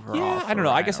 overall. Yeah, I don't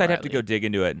know. I guess I'd have to go dig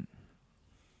into it.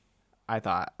 I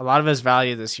thought a lot of his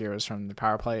value this year was from the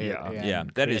power play. Yeah,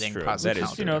 that is true. That's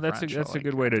a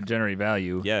good way to generate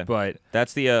value. Yeah, but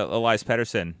that's the Elias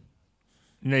Pettersson.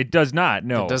 No, it does not.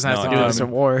 No, it doesn't have to do with this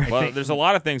award. Well, there's a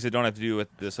lot of things that don't have to do with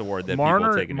this award that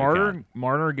people take into account.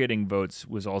 Marner getting votes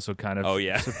was also kind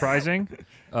of surprising.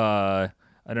 I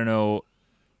don't know.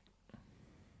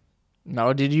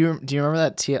 No, do you remember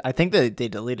that? I think that they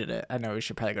deleted it. I know we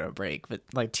should probably go to a break, but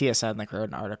like TSN wrote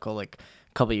an article like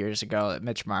a couple years ago that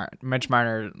Mitch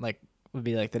Marner would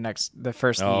be like the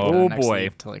first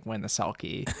Leaf to like win the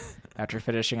Selke after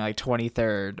finishing like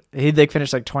 23rd. He'd like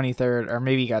finished like 23rd, or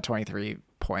maybe he got 23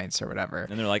 points or whatever.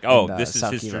 And they're like, this is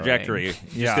his trajectory.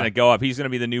 He's going to go up. He's going to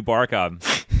be the new Barkov.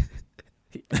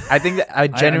 I think that I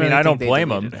genuinely I don't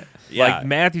blame him. Yeah. Like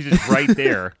Matthews is right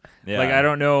there. Yeah. Like I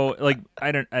don't know. Like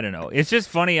I don't know. It's just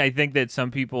funny. I think that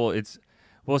some people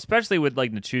especially with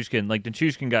like Nichushkin. Like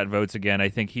Nichushkin got votes again. I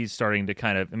think he's starting to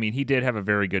kind of. I mean, he did have a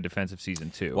very good defensive season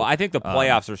too. Well, I think the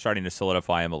playoffs are starting to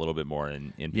solidify him a little bit more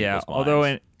in people's minds.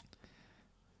 Although.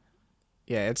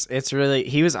 It's really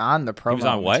he was on the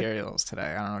promo materials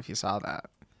today. I don't know if you saw that.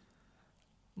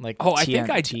 Like I think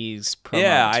TNT's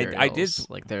promo materials. I did.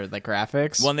 Like they're like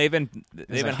graphics. Well, they've been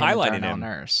highlighting him.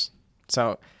 Nurse.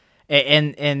 So,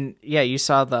 and you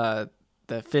saw the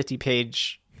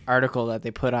 50-page article that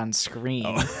they put on screen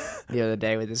the other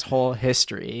day with his whole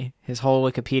history, his whole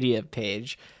Wikipedia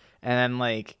page, and then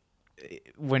like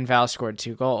when Val scored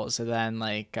 2 goals, and then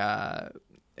like a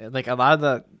lot of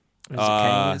the. Is it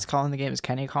Kenny that's calling the game? Is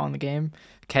Kenny calling the game?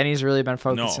 Kenny's really been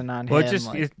focusing on him.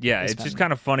 It's just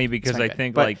kind of funny because I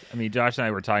think Josh and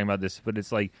I were talking about this, but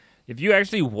it's like if you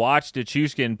actually watch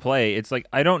Nichushkin play, it's like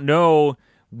I don't know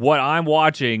what I'm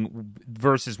watching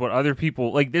versus what other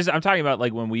people like. This I'm talking about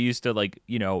like when we used to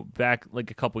back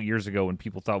like a couple years ago when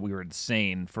people thought we were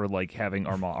insane for like having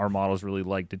our models really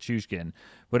like Nichushkin,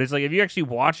 but it's like if you actually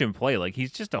watch him play, like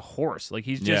he's just a horse. Like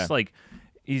he's just like.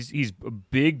 He's a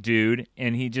big dude,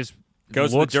 and he just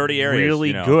goes to the dirty areas.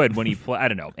 Really good when he play. I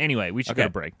don't know. Anyway, we should go to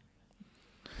break.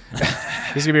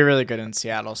 He's gonna be really good in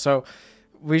Seattle. So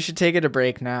we should take it a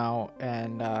break now,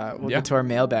 and we'll get to our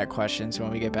mailbag questions when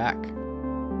we get back.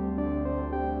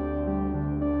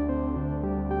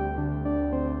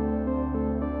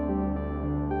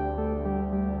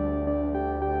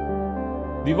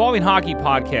 The Evolving Hockey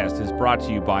Podcast is brought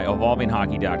to you by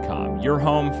EvolvingHockey.com, your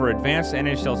home for advanced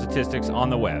NHL statistics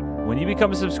on the web. When you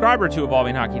become a subscriber to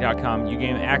EvolvingHockey.com, you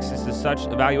gain access to such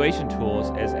evaluation tools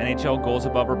as NHL goals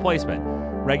above replacement,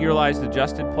 regularized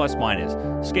adjusted plus minus,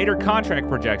 skater contract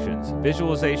projections,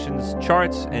 visualizations,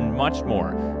 charts, and much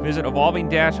more. Visit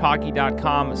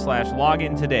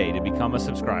evolving-hockey.com/login today to become a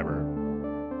subscriber.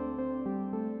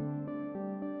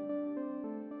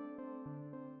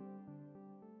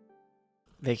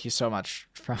 Thank you so much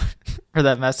for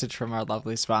that message from our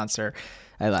lovely sponsor.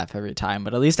 I laugh every time,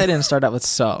 but at least I didn't start out with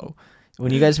so.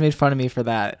 When you guys made fun of me for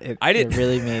that, it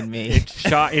really made me.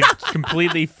 It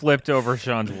completely flipped over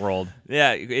Sean's world.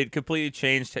 Yeah, it completely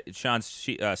changed Sean's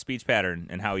speech pattern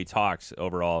and how he talks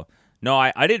overall. No,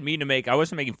 I didn't mean to make. I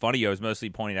wasn't making fun of you. I was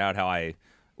mostly pointing out how I.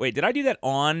 Wait, did I do that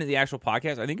on the actual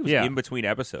podcast? I think it was in between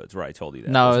episodes where I told you that.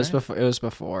 No, it was before. It was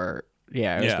before.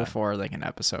 Yeah, it was before like an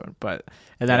episode,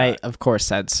 and then I of course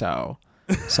said so.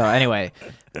 So anyway,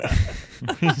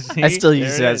 I still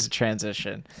use it as a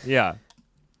transition. Yeah,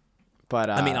 but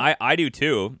I mean, I do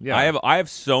too. Yeah, I have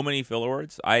so many filler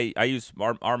words. I use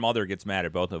our mother gets mad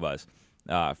at both of us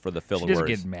for the filler words. She doesn't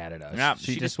get mad at us. No,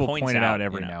 she just will point it out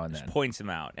every now and then. Just points them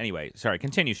out. Anyway, sorry.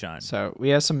 Continue, Sean. So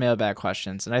we have some mailbag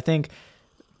questions, and I think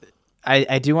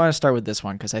I do want to start with this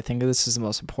one because I think this is the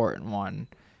most important one.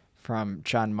 From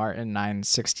John Martin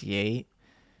 968,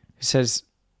 who says,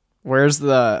 "Where's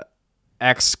the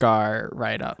X-Scar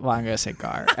write-up?" Well, I'm gonna say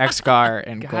Gar, X-Scar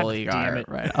and goalie Gar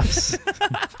write-ups.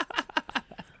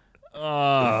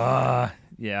 Yeah.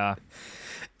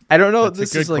 I don't know if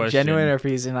this is like genuine or if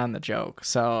he's in on the joke.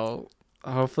 So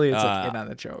hopefully it's like in on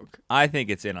the joke. I think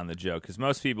it's in on the joke because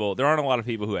most people, there aren't a lot of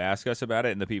people who ask us about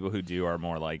it, and the people who do are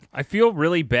more like. I feel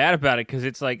really bad about it because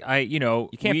it's like you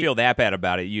can't feel that bad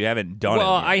about it. You haven't done it.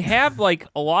 Well, I have like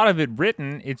a lot of it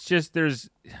written. It's just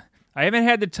I haven't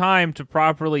had the time to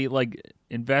properly like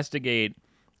investigate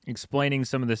explaining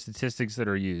some of the statistics that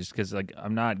are used because like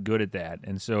I'm not good at that,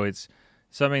 and so it's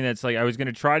something that's like I was going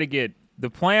to try to get. The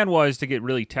plan was to get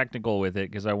really technical with it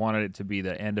because I wanted it to be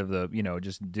the end of the,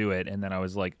 just do it. And then I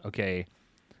was like, okay,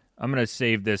 I'm going to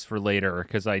save this for later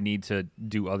because I need to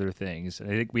do other things. And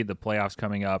I think we had the playoffs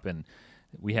coming up and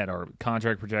we had our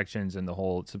contract projections and the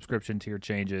whole subscription tier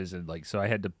changes. And like, so I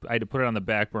had to put it on the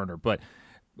back burner. But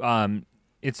I'm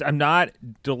not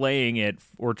delaying it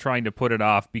or trying to put it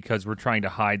off because we're trying to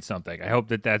hide something. I hope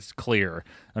that that's clear.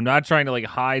 I'm not trying to like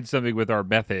hide something with our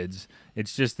methods.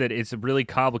 It's just that it's really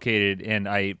complicated and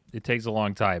it takes a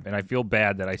long time, and I feel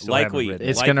bad that I still haven't written.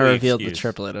 It's going to reveal the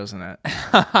triplet, isn't it?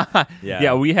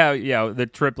 Yeah, we have the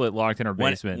triplet locked in our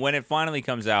basement. When it finally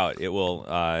comes out, it will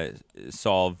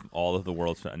solve all of the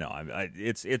world's. No,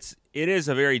 it is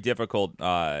a very difficult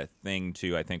thing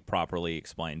to I think properly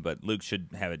explain, but Luke should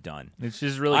have it done. It's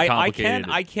just really complicated.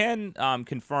 I can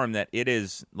confirm that it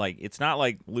is like it's not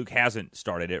like Luke hasn't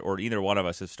started it or either one of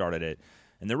us has started it.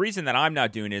 And the reason that I'm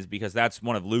not doing it is because that's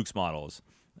one of Luke's models.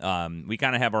 We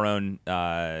kind of have our own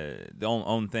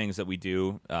own things that we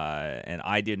do, and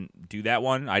I didn't do that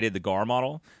one. I did the Gar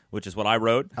model, which is what I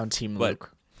wrote. On Team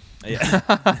Luke.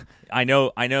 Yeah, I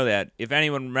know that. If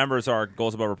anyone remembers our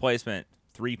goals above replacement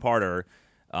 3-parter,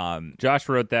 Josh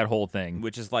wrote that whole thing,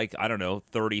 which is like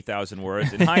 30,000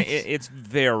 words. And it's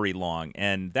very long,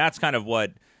 and that's kind of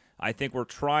what I think we're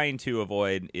trying to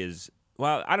avoid is.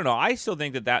 Well, I don't know. I still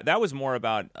think that was more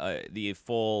about the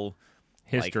full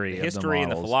history and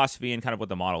the philosophy and kind of what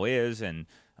the model is and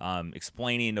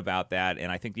explaining about that.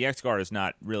 And I think the X-Guard is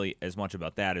not really as much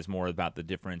about that as more about the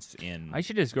difference in. I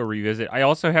should just go revisit. I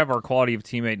also have our quality of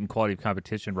teammate and quality of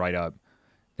competition write-up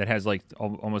that has like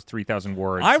almost 3,000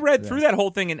 words. I read through that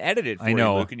whole thing and edited for you,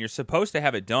 Luke, and you're supposed to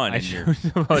have it done. You're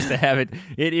supposed to have it.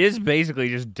 It is basically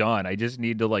just done. I just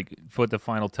need to like put the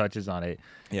final touches on it.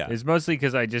 Yeah, it's mostly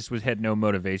because I just had no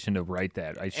motivation to write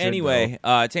that. Anyway,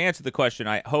 to answer the question,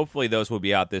 hopefully those will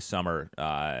be out this summer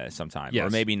sometime,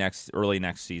 or maybe early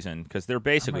next season because they're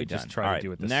basically done. Just try to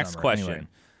do it this next summer. Question. Anyway.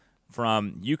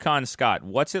 From Yukon Scott,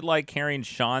 what's it like carrying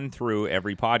Sean through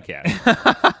every podcast?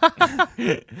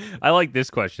 I like this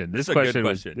question. This is a good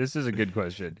question. This is a good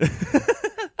question.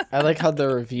 I like how the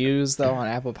reviews, though, on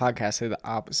Apple Podcasts say the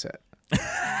opposite.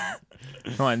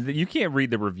 Come on, you can't read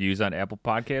the reviews on Apple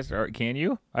Podcasts, or can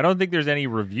you? I don't think there's any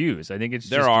reviews. I think it's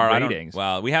just ratings.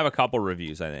 Well, we have a couple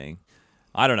reviews, I think.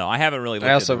 I don't know. I haven't really looked at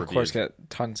the reviews. I also, of course, get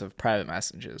tons of private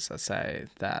messages that say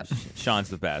that Sean's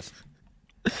the best.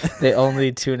 They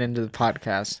only tune into the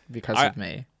podcast because of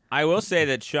me. I will say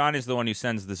that Sean is the one who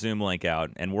sends the Zoom link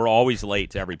out, and we're always late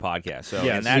to every podcast. So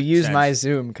yes. in that we use sense, my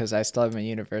Zoom because I still have my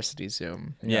university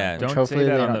Zoom. Yeah. Which hopefully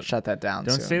they don't shut that down.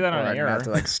 Don't soon, say that on or air. I have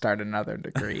to start another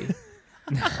degree.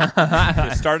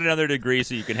 Start another degree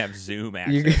so you can have Zoom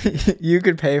access. You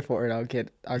could pay for it. I'll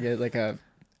get like a.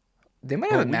 They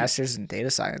might have a master's in data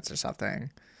science or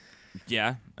something.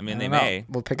 Yeah, I mean I they don't know. may.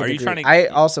 We'll pick a Are degree. you trying to? I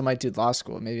also might do law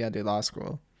school. Maybe I'll do law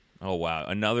school. Oh wow,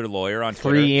 another lawyer on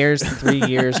Twitter. 3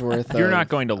 years worth. You're of, not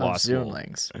going to law Zoom school.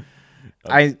 links.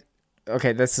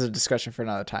 Okay, this is a discussion for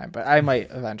another time. But I might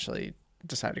eventually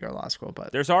decide to go to law school.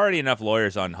 But There's already enough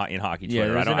lawyers in hockey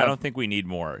Twitter. I there's don't think we need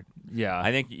more. Yeah.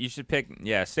 I think you should pick.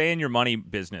 Yeah, stay in your money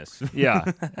business.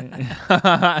 Yeah.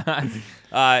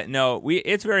 No,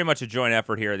 it's very much a joint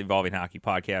effort here at the Evolving Hockey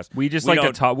Podcast. We just like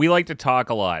to talk. We like to talk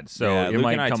a lot, so Yeah, it Luke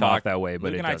might and I come talk- off that way. But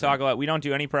Luke it and I doesn't. talk a lot. We don't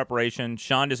do any preparation.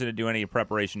 Sean doesn't do any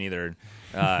preparation either.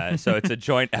 So it's a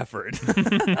joint effort.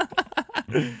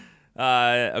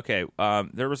 Okay.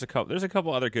 There's a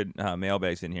couple other good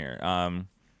mailbags in here.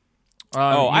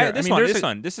 This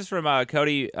one. This is from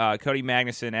Cody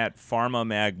Magnuson at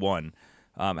PharmaMag1.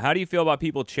 How do you feel about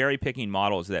people cherry picking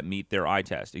models that meet their eye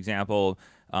test? Example,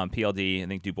 PLD. I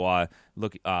think Dubois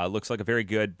looks like a very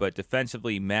good but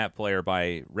defensively matte player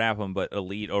by Rapham, but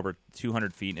elite over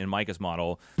 200 feet in Micah's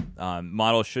model.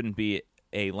 Model shouldn't be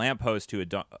a lamppost to a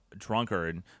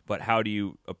drunkard, but how do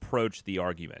you approach the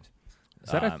argument?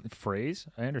 Is that a phrase?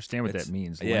 I understand what that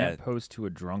means. Yeah. Lamppost to a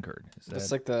drunkard.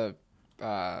 it's like the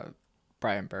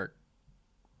Brian Burke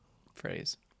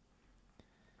phrase.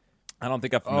 I don't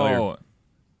think I'm familiar. Oh,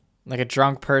 Like a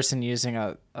drunk person using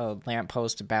a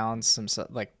lamppost to balance himself,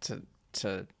 like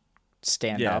to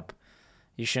stand up.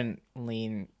 You shouldn't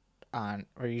lean on,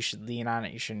 or you should lean on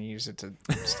it. You shouldn't use it to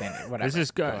stand. Whatever. this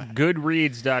is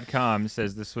Goodreads.com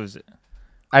says this was.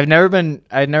 I've never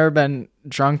been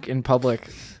drunk in public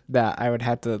that I would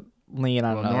have to lean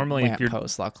on normally if you're-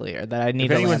 lamppost. Luckily, or that I need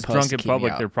If a anyone's lamppost drunk to in keep me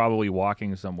public, up. they're probably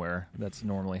walking somewhere. That's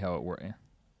normally how it works.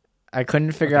 I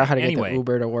couldn't figure out how to get anyway. the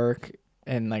Uber to work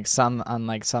in San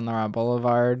Laurent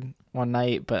Boulevard one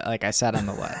night, but I sat on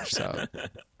the ledge, so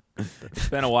It's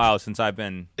been a while since I've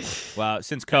been. Well,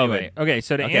 since COVID. Anyway, okay.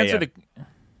 So to answer the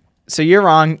So you're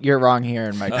wrong. You're wrong here,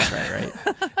 and Mike's right.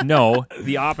 no,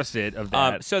 the opposite of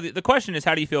that. So the question is,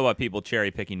 how do you feel about people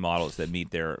cherry picking models that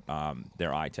meet their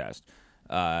eye test?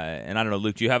 And I don't know,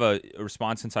 Luke, do you have a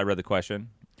response since I read the question?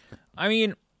 I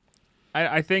mean,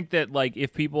 I think that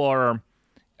if people are,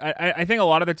 I think a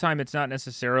lot of the time it's not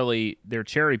necessarily they're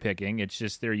cherry picking. It's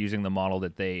just they're using the model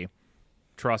that they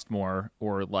trust more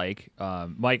or like.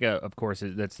 Micah, of course,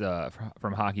 that's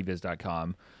from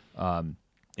hockeyviz.com.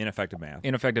 Ineffective math.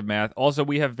 Ineffective math. Also,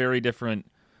 we have very different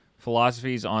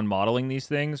philosophies on modeling these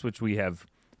things, which we have.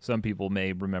 Some people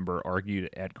may remember argued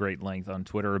at great length on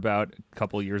Twitter about a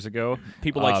couple of years ago.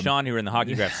 People like Sean who are in the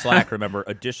Hockey Graph Slack remember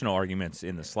additional arguments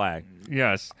in the Slack.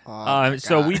 Yes. Oh,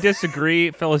 so we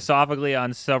disagree philosophically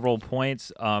on several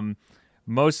points,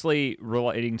 mostly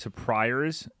relating to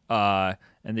priors and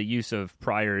the use of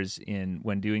priors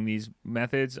when doing these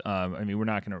methods. I mean,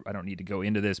 I don't need to go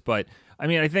into this, but I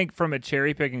mean, I think from a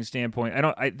cherry picking standpoint,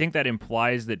 I think that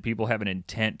implies that people have an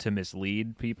intent to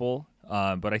mislead people.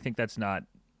 But I think that's not.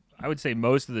 I would say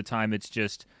most of the time it's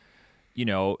just,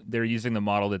 they're using the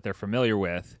model that they're familiar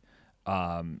with.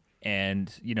 And,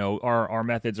 our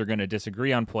methods are going to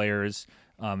disagree on players,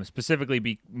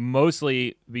 specifically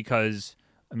mostly because,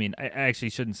 I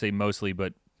actually shouldn't say mostly,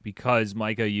 but because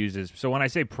Micah uses. So when I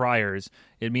say priors,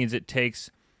 it means it takes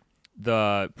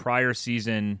the prior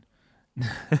season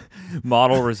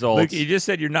model results. Look, you just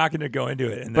said you're not going to go into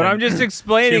it. But I'm just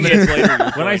explaining 2 it. minutes later, you're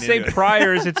When I going say into it.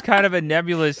 priors, it's kind of a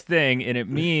nebulous thing, and it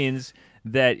means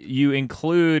that you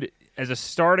include, as a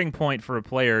starting point for a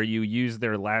player, you use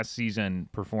their last season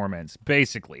performance,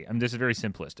 basically. This is very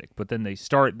simplistic, but then they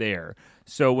start there.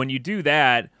 So when you do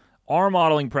that, our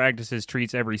modeling practices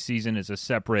treats every season as a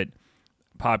separate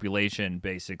population,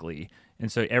 basically.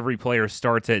 And so every player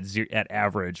starts at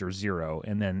average or zero,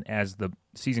 and then as the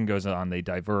season goes on, they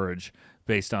diverge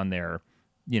based on their,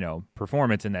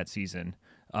 performance in that season.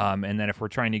 And then if we're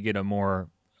trying to get a more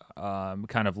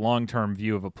kind of long-term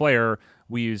view of a player,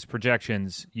 we use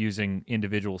projections using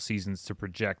individual seasons to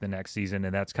project the next season,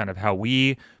 and that's kind of how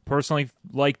we personally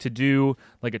like to do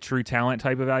like a true talent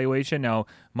type evaluation. Now,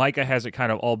 Micah has it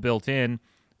kind of all built in,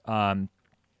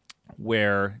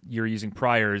 where you're using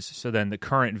priors, so then the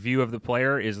current view of the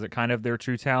player is the kind of their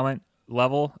true talent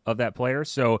level of that player.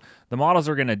 So the models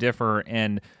are going to differ,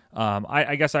 and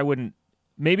I guess I wouldn't.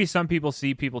 Maybe some people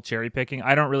see people cherry picking.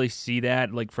 I don't really see that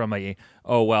from I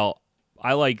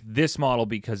like this model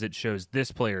because it shows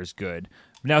this player is good.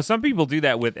 Now, some people do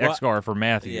that with XGAR for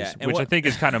Matthews, which I think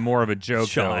is kind of more of a joke,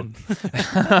 Sean.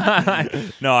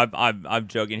 No, I'm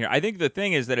joking here. I think the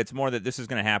thing is that it's more that this is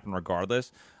going to happen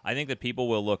regardless. I think that people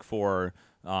will look for,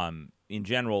 in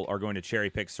general, are going to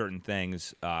cherry pick certain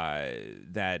things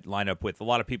that line up with. A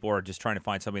lot of people are just trying to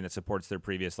find something that supports their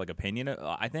previous opinion,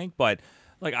 I think. But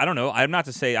I don't know. I'm not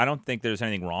to say I don't think there's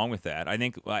anything wrong with that. I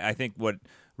think what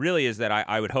really is that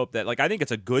I would hope that I think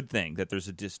it's a good thing that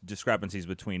there's discrepancies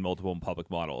between multiple and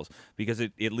public models, because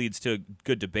it leads to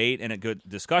good debate and a good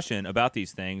discussion about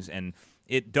these things, and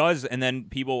it does, and then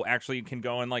people actually can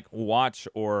go and watch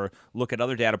or look at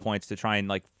other data points to try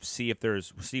and see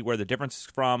where the difference is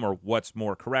from, or what's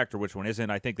more correct or which one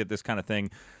isn't. I think that this kind of thing,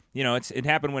 it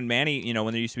happened when Manny,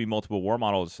 when there used to be multiple war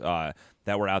models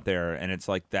that were out there, and it's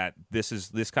that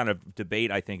this kind of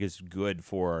debate I think is good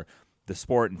for the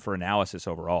sport and for analysis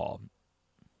overall.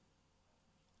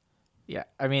 Yeah,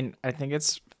 I mean, I think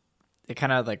it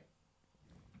kind of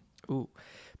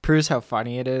proves how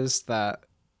funny it is that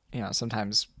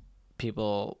sometimes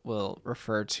people will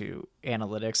refer to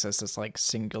analytics as this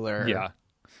singular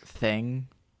thing,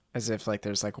 as if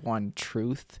there's one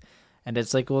truth, and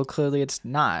it's well, clearly it's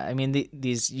not. I mean, they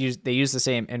use the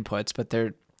same inputs, but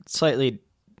they're slightly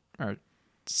or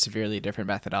severely different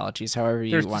methodologies. However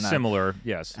you want to similar,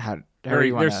 yes. However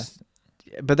you want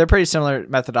to, but they're pretty similar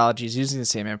methodologies using the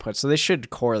same inputs, so they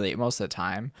should correlate most of the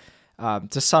time,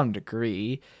 to some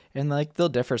degree, and they'll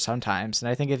differ sometimes. And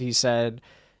I think if you said,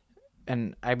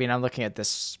 and I mean, I'm looking at this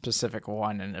specific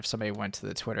one, and if somebody went to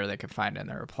the Twitter, they could find it in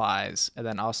their replies. And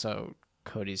then also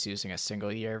Cody's using a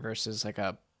single year versus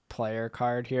a player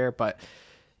card here, but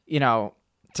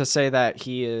to say that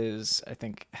he is, I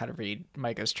think how to read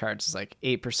Micah's charts is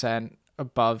 8%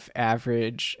 above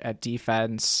average at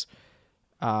defense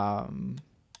on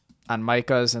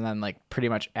Micah's, and then pretty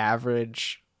much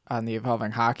average on the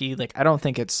Evolving Hockey. I don't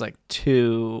think it's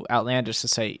too outlandish to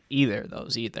say either of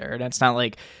those either. And it's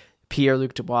not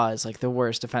Pierre-Luc Dubois is the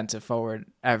worst defensive forward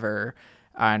ever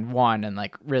on one and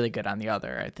really good on the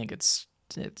other. I think it's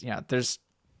there's,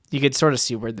 you could sort of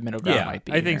see where the middle ground might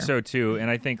be. I think so too. And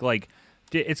I think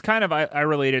it's kind of, I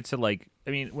relate it to I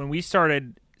mean, when we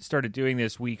started doing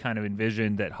this, we kind of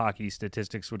envisioned that hockey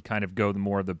statistics would kind of go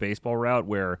more of the baseball route,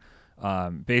 where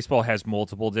baseball has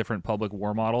multiple different public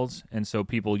war models, and so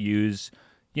people use,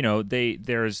 there's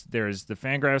the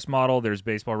Fangraphs model, there's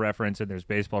Baseball Reference, and there's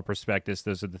Baseball Prospectus.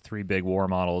 Those are the three big war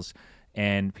models,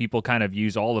 and people kind of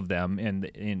use all of them, and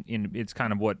it's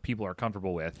kind of what people are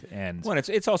comfortable with. And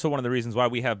it's also one of the reasons why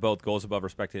we have both goals above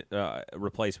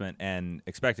replacement and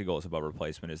expected goals above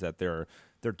replacement, is that they're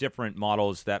different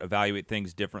models that evaluate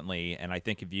things differently. And I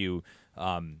think if you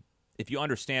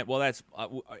understand, well, that's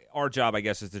our job, I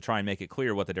guess, is to try and make it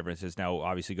clear what the difference is. Now,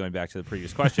 obviously, going back to the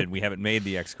previous question, we haven't made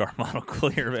the XGAR model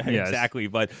clear exactly,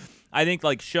 but I think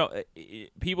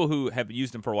people who have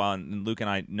used them for a while, and Luke and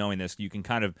I knowing this, you can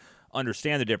kind of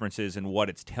understand the differences and what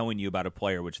it's telling you about a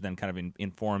player, which then kind of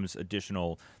informs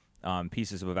additional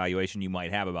pieces of evaluation you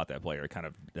might have about that player.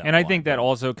 And I think that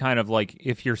also kind of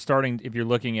if you're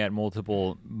looking at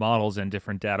multiple models and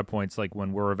different data points,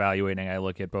 when we're evaluating, I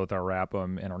look at both our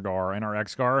RAPM and our GAR and our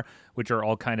XGAR, which are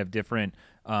all kind of different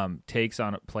takes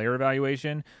on player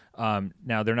evaluation.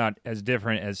 Now they're not as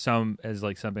different as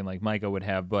something like Micah would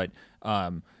have, but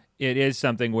it is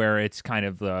something where it's kind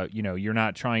of you're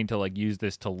not trying to use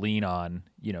this to lean on,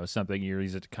 something. You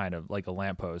use it to kind of like a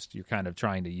lamppost. You're kind of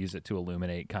trying to use it to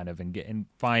illuminate kind of and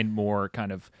find more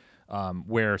kind of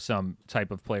where some type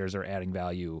of players are adding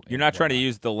value. You're not trying to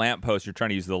use the lamppost. You're trying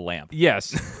to use the lamp. Yes.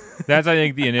 That's, I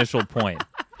think, the initial point.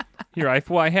 Here,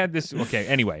 I had this. Okay,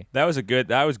 anyway. That was good.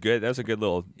 That was a good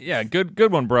little. Yeah,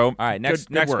 good one, bro. All right, next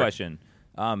question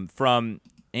from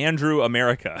Andrew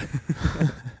America.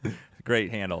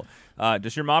 Great handle.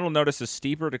 Does your model notice a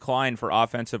steeper decline for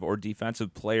offensive or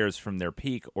defensive players from their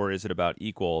peak, or is it about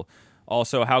equal?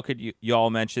 Also, how could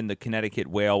y'all mention the Connecticut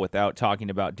Whale without talking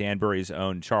about Danbury's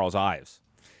own Charles Ives?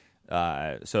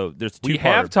 So there's two. We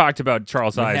have talked about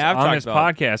Charles Ives on this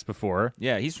podcast before.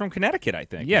 Yeah, he's from Connecticut, I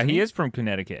think. Yeah, he is from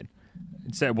Connecticut.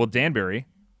 Danbury.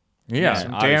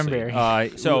 Yeah,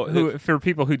 Danbury. So for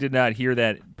people who did not hear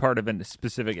that part of a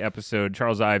specific episode,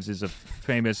 Charles Ives is a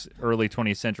famous early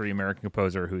 20th century American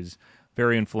composer who's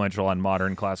very influential on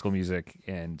modern classical music.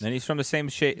 And he's from the same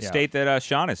state that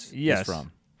Sean is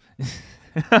from.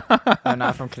 I'm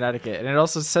not from Connecticut. And it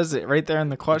also says it right there in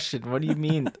the question. What do you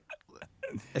mean?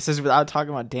 It says without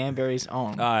talking about Danbury's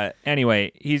own.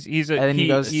 Anyway, he's a... And then he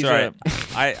goes... Sorry,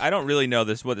 I don't really know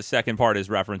what the second part is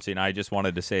referencing. I just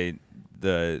wanted to say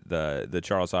the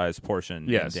Charles Ives portion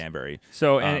in Danbury.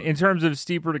 So in terms of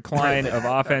steeper decline of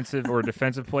offensive or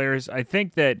defensive players, I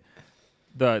think that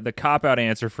the cop out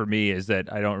answer for me is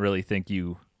that I don't really think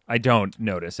I don't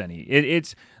notice any.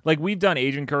 It's like we've done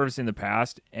aging curves in the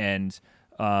past, and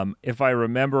if I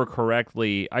remember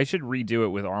correctly, I should redo it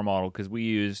with our model because we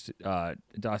used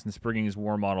Dawson Sprigging's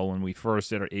war model when we first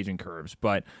did our aging curves.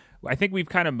 But I think we've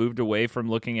kind of moved away from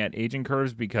looking at aging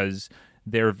curves because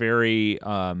they're very.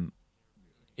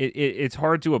 It's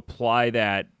hard to apply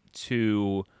that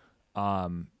to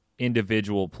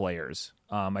individual players.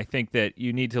 I think that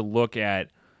you need to look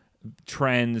at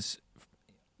trends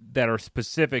that are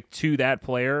specific to that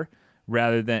player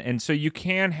rather than, and so you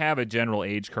can have a general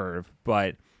age curve,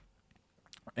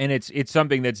 and it's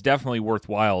something that's definitely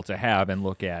worthwhile to have and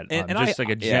look at, just like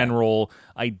a general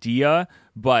idea.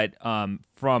 But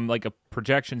from like a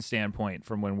projection standpoint,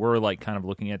 from when we're like kind of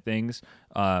looking at things,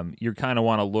 you kind of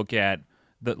want to look at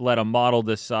let a model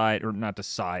let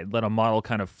a model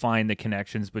kind of find the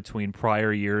connections between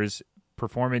prior years'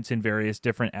 performance in various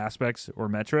different aspects or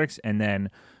metrics, and then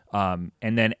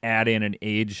add in an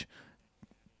age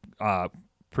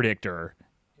predictor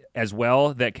as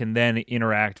well that can then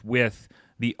interact with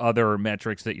the other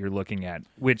metrics that you're looking at,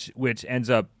 which ends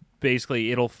up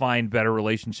basically it'll find better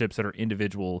relationships that are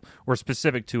individual or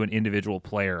specific to an individual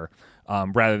player,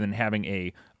 rather than having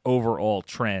a overall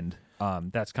trend.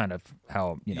 That's kind of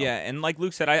how, Yeah, and like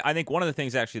Luke said, I think one of the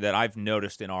things actually that I've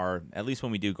noticed in at least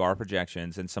when we do GAR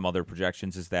projections and some other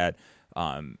projections, is that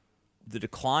the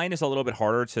decline is a little bit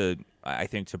harder to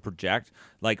project.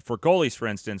 Like for goalies, for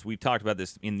instance, we've talked about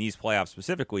this in these playoffs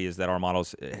specifically, is that our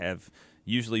models have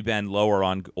usually been lower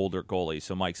on older goalies.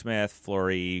 So Mike Smith,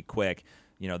 Fleury, Quick,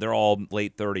 they're all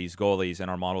late 30s goalies, and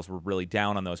our models were really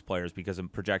down on those players because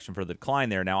of projection for the decline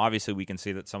there. Now, obviously, we can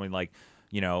see that something like,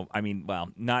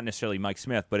 not necessarily Mike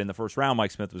Smith, but in the first round,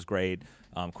 Mike Smith was great.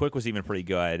 Quick was even pretty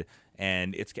good,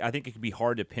 and I think it can be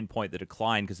hard to pinpoint the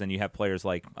decline because then you have players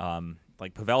like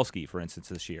Pavelski, for instance,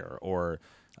 this year, or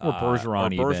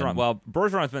Bergeron. Bergeron. Well,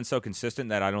 Bergeron's been so consistent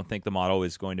that I don't think the model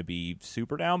is going to be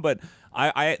super down. But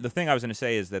the thing I was going to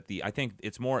say is that I think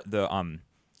it's more the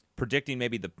predicting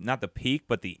maybe not the peak,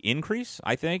 but the increase,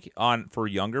 I think, for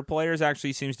younger players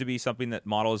actually seems to be something that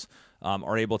models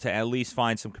are able to at least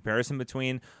find some comparison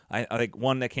between. I think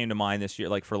one that came to mind this year,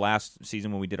 like for last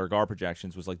season when we did our GAR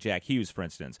projections, was like Jack Hughes, for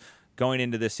instance. Going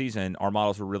into this season, our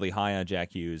models were really high on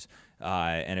Jack Hughes,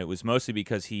 and it was mostly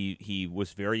because he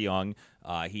was very young.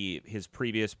 His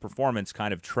previous performance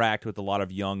kind of tracked with a lot of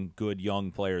good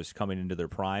young players coming into their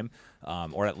prime,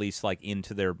 or at least like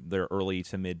into their early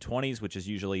to mid 20s, which is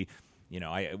usually,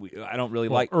 I don't really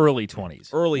like early 20s.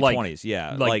 Early 20s,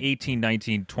 yeah, like 18,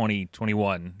 19, 20,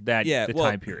 21.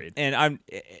 Time period. And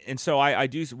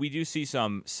we do see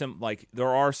some like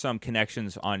there are some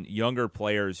connections on younger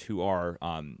players who are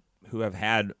who have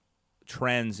had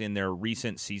trends in their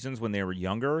recent seasons when they were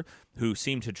younger, who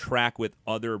seem to track with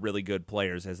other really good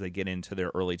players as they get into their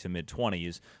early to mid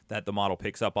 20s, that the model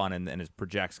picks up on and it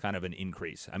projects kind of an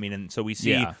increase. I mean, and so we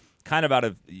see kind of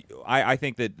I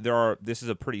think that this is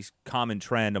a pretty common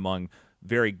trend among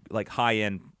very like high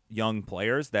end young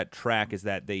players that track, is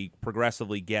that they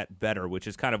progressively get better, which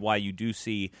is kind of why you do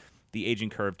see the aging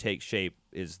curve take shape,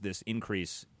 is this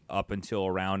increase up until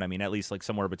around, at least like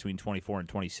somewhere between 24 and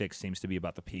 26 seems to be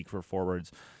about the peak for forwards.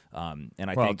 And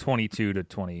I think 22 to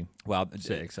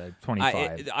 26,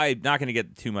 25. I'm not going to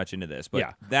get too much into this,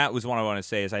 but that was what I want to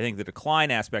say, is I think the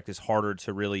decline aspect is harder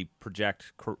to really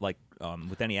project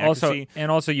with any accuracy.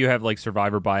 Also you have like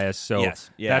survivor bias. So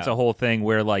that's a whole thing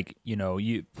where like,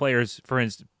 players, for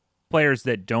instance, players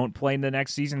that don't play in the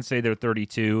next season, say they're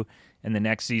 32 and the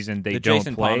next season they don't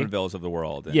Jason play. Pominvilles of the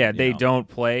world. They don't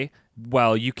play.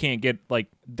 Well, you can't get like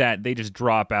that. They just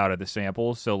drop out of the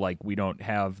sample. So like we don't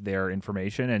have their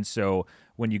information. And so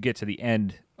when you get to the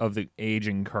end of the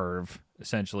aging curve,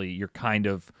 essentially you're kind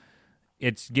of,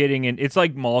 it's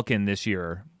like Malkin this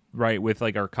year, right? With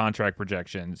like our contract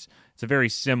projections. It's a very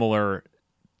similar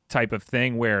type of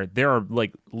thing where there are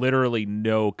like literally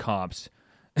no comps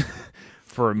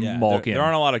for Malkin. There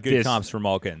aren't a lot of good comps for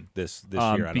Malkin this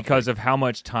year. Because of how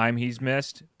much time he's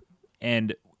missed,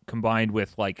 and combined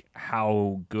with like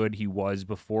how good he was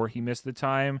before he missed the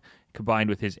time, combined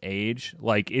with his age,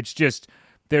 like it's just,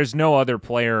 there's no other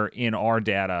player in our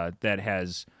data that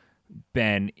has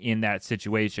been in that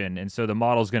situation. And so the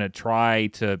model's going to try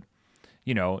to,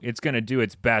 it's going to do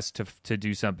its best to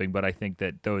do something. But I think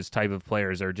that those type of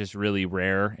players are just really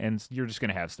rare, and you're just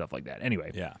going to have stuff like that.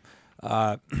 Anyway. Yeah.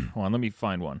 Hold on, let me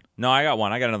find one. No, I got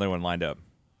one. I got another one lined up.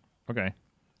 Okay.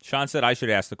 Sean said I should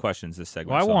ask the questions this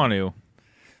segment. Well, I want to.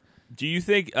 Do you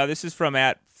think, this is from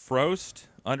 @Frost_,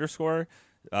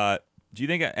 do you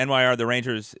think NYR, the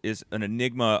Rangers, is an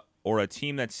enigma or a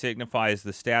team that signifies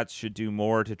the stats should do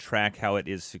more to track how it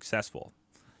is successful.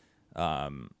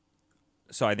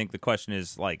 So I think the question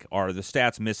is, like, are the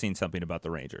stats missing something about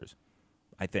the Rangers?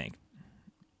 I think.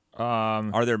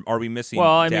 Are we missing?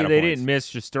 Well, I mean, they points? didn't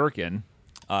miss Shesterkin.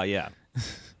 Yeah.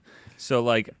 So,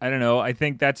 like, I don't know. I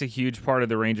think that's a huge part of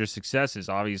the Rangers' success is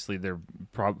obviously their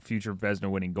future Vezina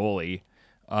winning goalie.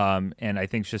 And I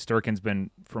think Shesterkin's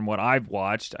been, from what I've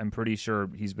watched, I'm pretty sure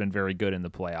he's been very good in the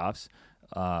playoffs.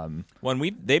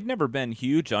 They've never been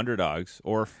huge underdogs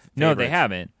or no, they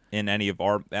haven't in any of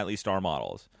at least our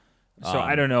models. So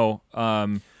I don't know.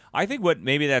 I think what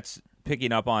maybe that's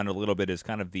picking up on a little bit is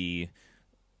kind of the,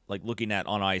 like, looking at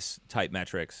on ice type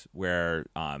metrics where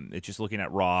it's just looking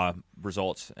at raw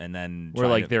results and then where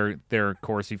like their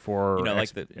Corsi for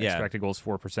expected goals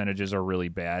for percentages are really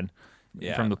bad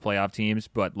from the playoff teams,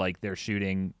 but like they're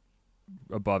shooting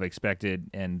above expected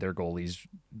and their goalie's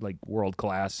like world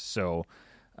class. So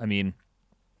I mean,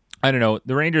 I don't know.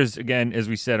 The Rangers, again, as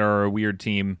we said, are a weird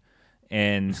team.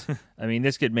 And I mean,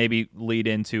 this could maybe lead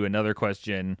into another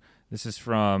question. This is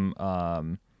from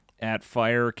at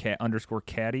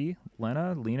 @fire_caddy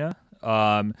Lena.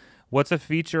 What's a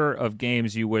feature of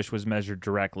games you wish was measured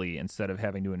directly instead of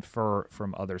having to infer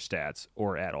from other stats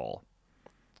or at all?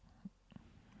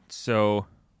 So,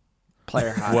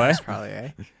 player hotness, probably,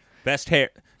 eh? Best hair.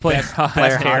 Player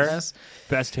hotness.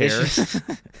 Best hair.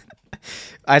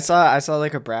 I saw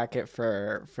like a bracket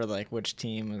for like which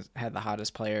team had the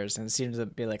hottest players, and it seems to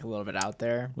be like a little bit out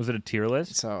there. Was it a tier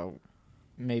list? So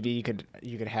maybe you could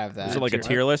have that. Was it like a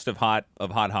tier list of hot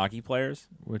hockey players?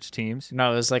 Which teams?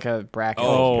 No, it was like a bracket.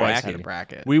 Oh,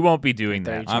 bracket. We won't be doing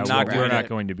that. We're not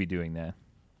going to be doing that.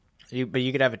 But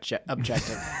you could have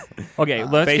objective. Okay,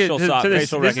 let's get to this.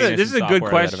 This is a good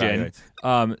question.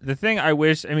 The thing I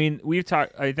wish, I mean, we've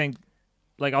talked, I think,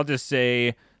 like, I'll just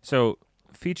say, so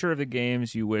feature of the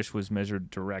games you wish was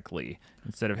measured directly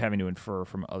instead of having to infer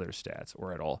from other stats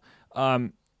or at all.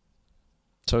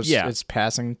 So it's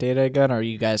passing data again, or are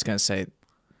you guys going to say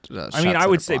I mean, I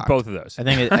would say both of those. I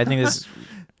think this...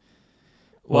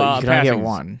 Well, you can only get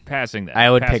one. Passing that. I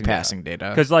would pick passing data.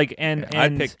 Because, like, and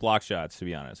I'd pick block shots, to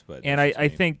be honest. But I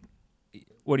think,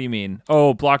 what do you mean?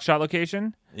 Oh, block shot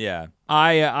location? Yeah.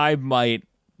 I might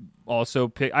also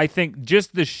pick, I think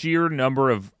just the sheer number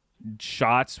of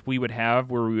shots we would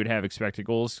have where we would have expected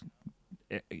goals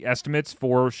estimates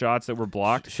for shots that were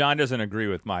blocked. Sean doesn't agree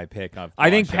with my pick of I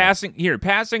think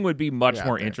passing would be much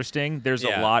more interesting. There's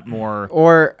a lot more.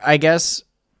 Or I guess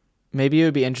maybe it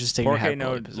would be interesting to have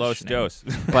no Los Dos.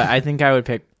 But I think I would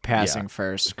pick passing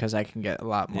first because I can get a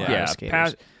lot more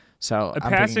skaters. So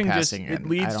I'm passing passing just it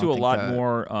leads to a lot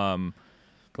more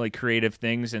like creative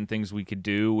things and things we could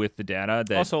do with the data.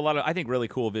 That also a lot of, I think, really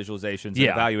cool visualizations and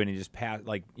evaluating just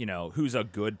like, you know, who's a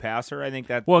good passer. I think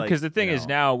that because the thing is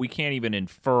now we can't even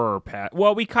infer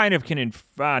Well, we kind of can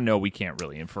infer. No, we can't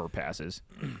really infer passes.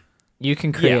 You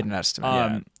can create an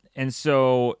estimate. And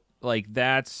so, like,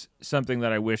 that's something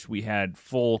that I wish we had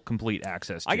full, complete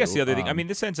access to. I guess the other thing, I mean,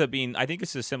 this ends up being, I think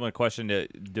this is a similar question to,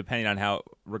 depending on how,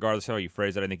 regardless of how you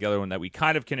phrase it, I think the other one that we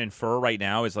kind of can infer right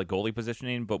now is, like, goalie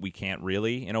positioning, but we can't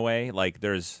really, in a way. Like,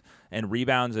 there's, and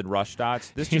rebounds and rush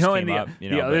shots. This just came up.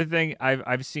 The other thing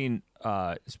I've seen,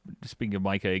 speaking of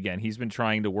Micah again, he's been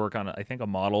trying to work on, I think, a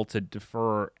model to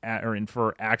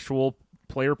infer actual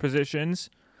player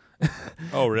positions.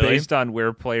 Oh, really? Based on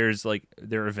where players, like,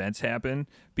 their events happen,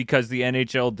 because the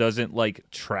NHL doesn't, like,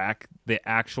 track the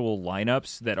actual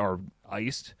lineups that are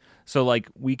iced. So, like,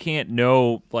 we can't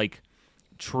know, like,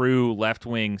 true left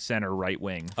wing, center, right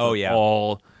wing.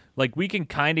 All, like, we can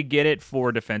kind of get it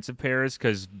for defensive pairs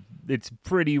because it's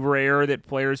pretty rare that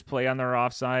players play on their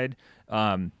offside.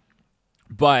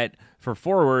 But for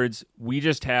forwards, we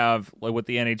just have, like, what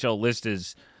the NHL list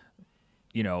is,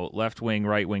 you know, left wing,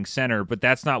 right wing, center, but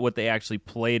that's not what they actually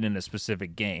played in a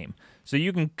specific game. So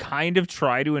you can kind of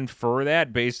try to infer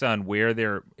that based on where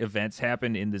their events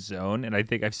happen in the zone. And I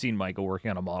think I've seen Michael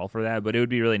working on a model for that, but it would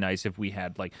be really nice if we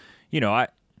had, like, you know,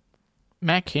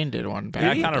 Matt Cain did one back.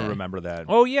 I kind of remember that.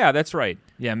 Oh, yeah, that's right.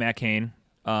 Yeah, Matt Cain.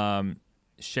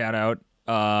 Shout out.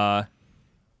 I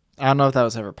don't know if that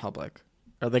was ever public.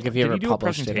 Or, like, if you ever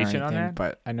published it or anything, on that?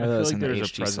 but I know that was in the there's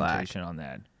HG a presentation Slack. on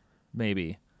that.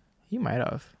 Maybe. He might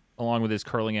have. Along with his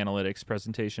curling analytics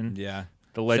presentation. Yeah.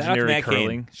 The legendary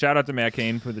curling. Shout out to Matt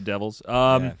Cain for the Devils.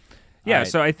 Right.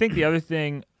 So I think the other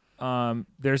thing,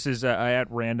 there's his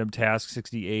at random task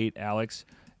 68, Alex.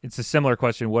 It's a similar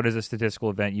question. What is a statistical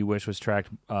event you wish was tracked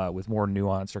with more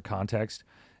nuance or context?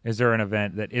 Is there an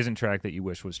event that isn't tracked that you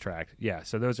wish was tracked? Yeah,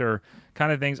 so those are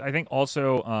kind of things. I think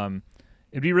also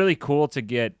it'd be really cool to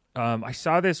get, I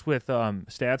saw this with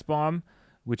StatsBomb,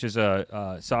 which is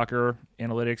a soccer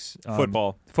analytics,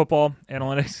 football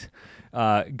analytics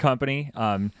company,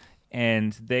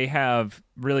 and they have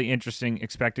really interesting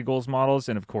expected goals models.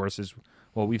 And of course, as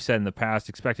well, we've said in the past,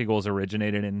 expected goals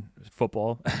originated in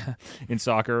football, in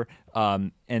soccer,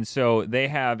 and so they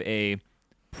have a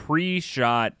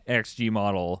pre-shot XG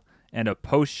model and a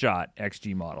post-shot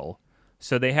XG model.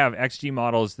 So they have XG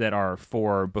models that are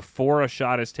for before a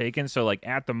shot is taken, so like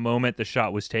at the moment the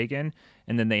shot was taken,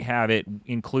 and then they have it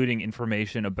including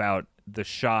information about the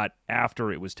shot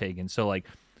after it was taken. So like,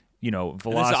 velocity.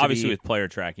 And this is obviously with player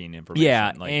tracking information.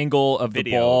 Yeah, like angle of the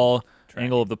ball, tracking.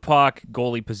 Angle of the puck,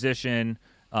 goalie position,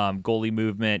 goalie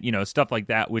movement, stuff like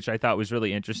that, which I thought was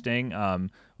really interesting.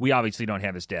 We obviously don't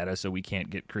have this data, so we can't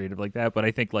get creative like that, but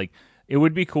I think like it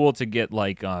would be cool to get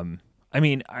like, I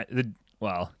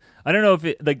don't know if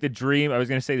it, like the dream, I was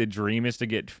going to say the dream is to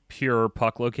get pure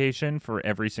puck location for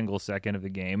every single second of the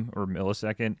game or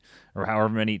millisecond or however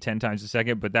many 10 times a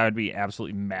second, but that would be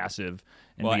absolutely massive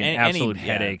and be an absolute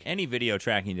headache. Any video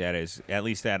tracking data is at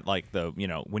least at like the,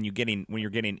 when you're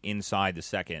getting inside the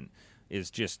second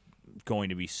is just going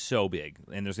to be so big,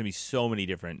 and there's going to be so many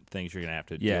different things you're going to have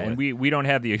to do. And we don't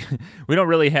have the we don't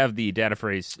really have the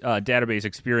database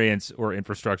experience or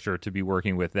infrastructure to be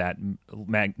working with that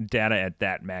data at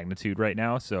that magnitude right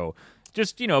now. So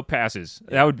just passes.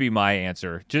 That would be my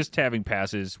answer. Just having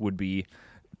passes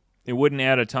it wouldn't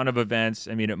add a ton of events.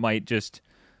 I mean, it might just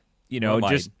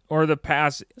or the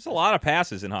pass. There's a lot of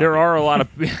passes in hockey. There are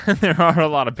a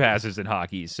lot of passes in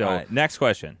hockey. So right, next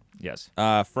question. Yes.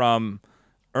 From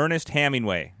Ernest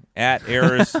Hemingway at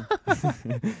Errors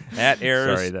at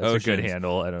Errors. Sorry, that's Oceans. a good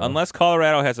handle. I don't know. Unless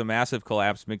Colorado has a massive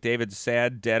collapse, McDavid's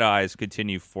sad dead eyes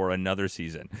continue for another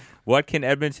season. What can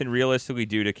Edmonton realistically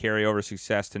do to carry over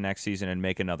success to next season and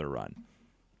make another run?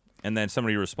 And then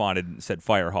somebody responded and said,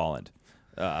 "Fire Holland."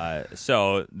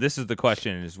 So this is the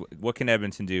question: is what can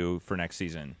Edmonton do for next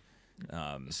season?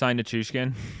 Sign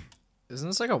Nichushkin. Isn't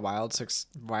this like a wildly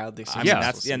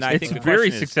successful season? It's a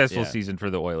very successful season for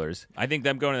the Oilers. I think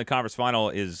them going to the conference final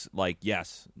is like,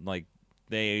 yes, like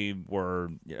they were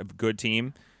a good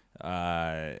team.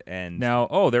 And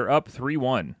now, they're up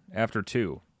 3-1 after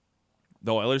 2.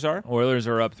 The Oilers are? Oilers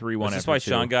are up 3-1 after 2. That's why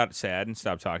Sean got sad and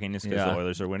stopped talking, is because the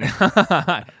Oilers are winning.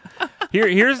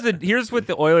 Here's what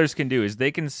the Oilers can do is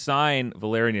they can sign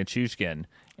Valeri Nichushkin,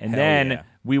 and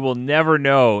we will never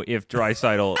know if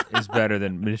Draisaitl is better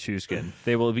than Nichushkin.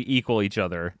 They will equal each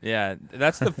other. Yeah,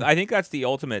 I think that's the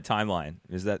ultimate timeline,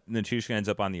 is that Nichushkin ends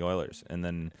up on the Oilers, and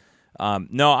then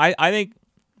I think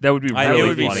that would be really it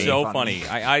would funny. Be so funny.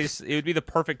 It would be the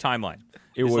perfect timeline.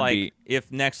 It would be if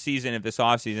this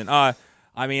offseason.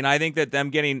 I think that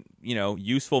them getting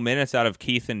useful minutes out of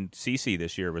Keith and Ceci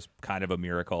this year was kind of a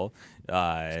miracle.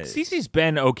 Ceci's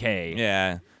been okay.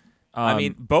 Yeah.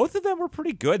 Both of them were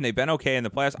pretty good, and they've been okay in the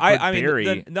playoffs.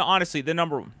 Honestly, the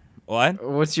number what?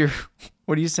 What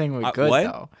are you saying with good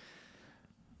though?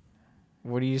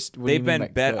 What do you? They've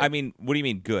been bad. I mean, what do you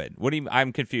mean good?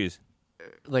 I'm confused.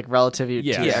 Like relative to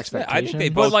your expectations. I think they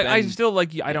both. I still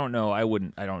I don't know. I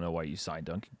don't know why you signed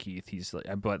Duncan Keith. He's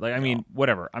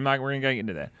whatever. We're gonna get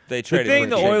into that. They traded. The thing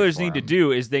the Oilers need to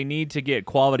do is they need to get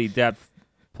quality depth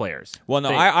players. Well, no,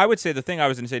 I would say the thing I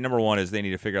was going to say number one is they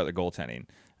need to figure out the goaltending.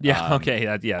 Yeah. Okay.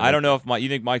 I don't know if you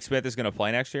think Mike Smith is going to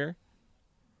play next year.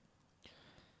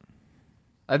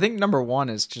 I think number one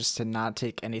is just to not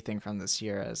take anything from this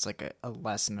year as like a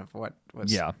lesson of what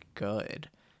was good.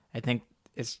 I think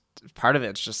it's part of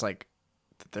it's just like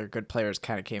their good players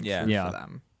kind of came through for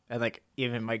them, and like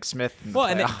even Mike Smith.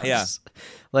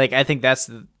 Like I think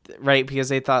that's right, because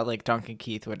they thought like Duncan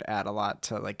Keith would add a lot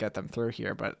to like get them through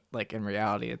here, but like in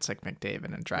reality, it's like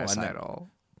McDavid and Draisaitl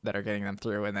that are getting them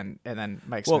through, and then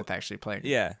Mike Smith actually playing.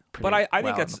 Yeah, but I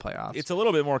think in the playoffs. It's a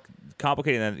little bit more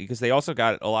complicated than, because they also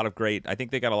got a lot of great. I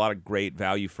think they got a lot of great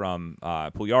value from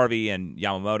Puljujarvi and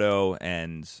Yamamoto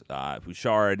and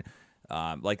Bouchard.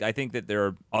 I think that there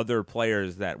are other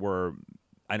players that were,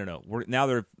 I don't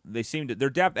know. They seem to,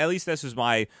 their depth. At least this is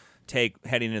my take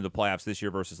heading into the playoffs this year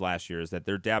versus last year, is that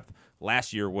their depth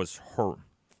last year was hurt.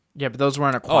 Yeah, but those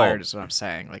weren't acquired, is what I'm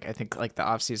saying. Like I think like the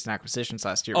offseason acquisitions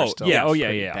last year were still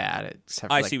bad,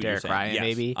 except for like Derek Ryan,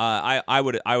 maybe. I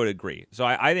would agree. So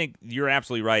I think you're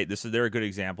absolutely right. They're a good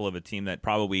example of a team that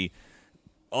probably,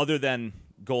 other than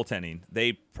goaltending,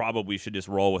 they probably should just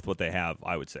roll with what they have,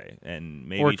 I would say, and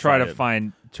maybe try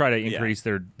to increase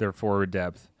their forward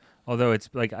depth. Although it's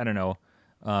like, I don't know,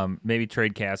 maybe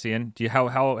trade Kassian.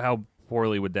 How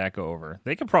poorly would that go over?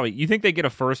 They could probably. You think they get a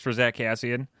first for Zach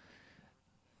Kassian?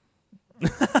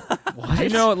 What?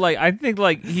 I think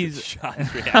he's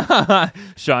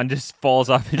Sean just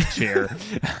falls off his chair.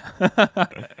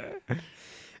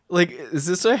 Like, is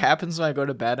this what happens when I go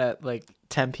to bed at like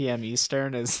 10 p.m.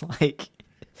 Eastern? Is like,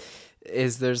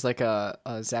 there's like a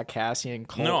Zach Kassian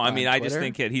cult? No, I mean, on I just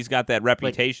Twitter? think he's got that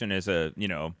reputation as a,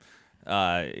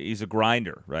 he's a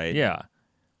grinder, right? Yeah.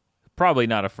 Probably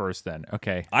not a first then.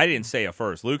 Okay. I didn't say a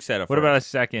first. Luke said a first. What about a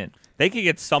second? They could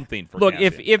get something for Look,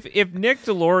 Kassian. if Nick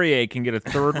DeLaurier can get a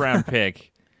third-round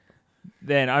pick,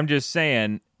 then I'm just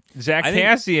saying Zach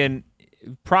Kassian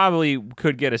probably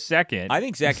could get a second. I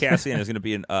think Zach Kassian is going to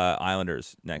be in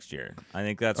Islanders next year. I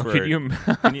think that's where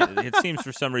it seems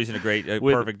for some reason a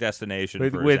perfect destination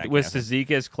for Zach with Kassian.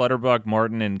 Cizikas, Clutterbuck,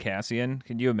 Martin, and Kassian.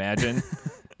 Can you imagine?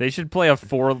 They should play a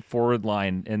forward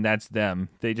line, and that's them.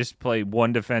 They just play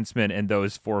one defenseman and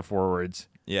those four forwards.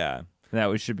 Yeah.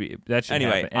 That should happen.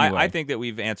 Anyway. I think that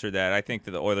we've answered that. I think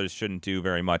that the Oilers shouldn't do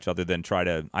very much other than try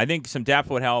to. I think some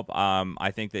depth would help.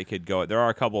 I think they could go. There are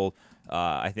a couple.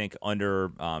 I think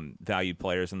valued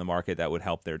players in the market that would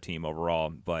help their team overall.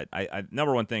 But I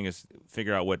number one thing is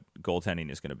figure out what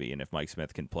goaltending is going to be, and if Mike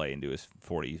Smith can play into his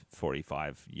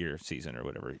 45-year season or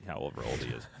whatever, however old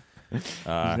he is. He's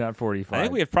not 45. I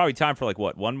think we have probably time for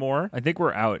one more. I think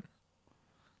we're out.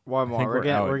 One more.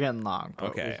 We're getting long.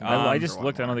 Okay. I just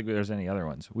looked. I don't think there's any other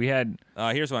ones. We had.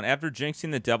 Here's one. After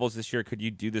jinxing the Devils this year, could you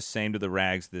do the same to the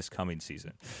Rags this coming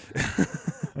season?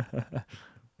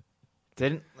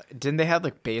 Didn't they have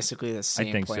like basically the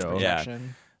same point projection? Yeah.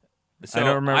 So I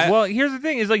don't remember. Well, here's the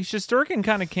thing: is like Shesterkin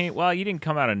kind of came. Well, he didn't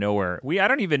come out of nowhere. I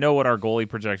don't even know what our goalie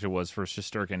projection was for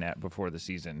Shesterkin before the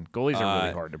season. Goalies are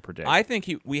really hard to predict. I think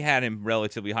we had him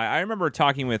relatively high. I remember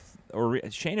talking with, or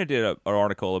Shayna did an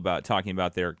article about talking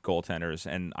about their goaltenders,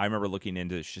 and I remember looking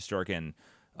into Shesterkin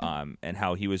and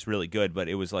how he was really good. But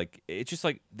it's just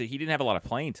like he didn't have a lot of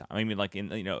playing time. I mean, like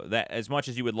that as much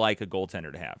as you would like a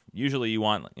goaltender to have. Usually, you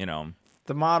want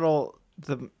the model.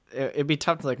 It'd be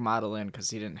tough to like model in because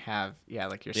he didn't have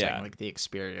like you're saying like the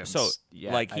experience. So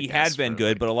he had been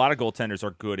good, but a lot of goaltenders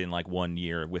are good in like 1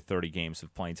 year with 30 games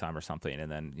of playing time or something,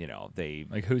 and then they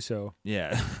like Husso.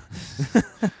 Yeah.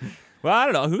 Well, I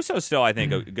don't know. Husso's still I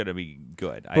think going to be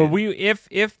good. But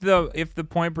if the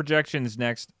point projections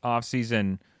next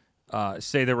offseason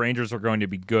say the Rangers are going to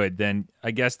be good, then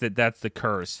I guess that's the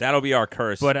curse. That'll be our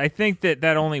curse. But I think that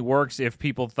only works if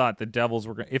people thought the Devils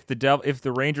were if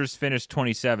the Rangers finished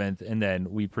 27th and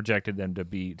then we projected them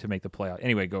to make the playoff.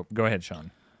 Anyway, go ahead,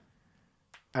 Sean.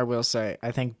 I will say,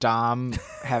 I think Dom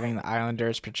having the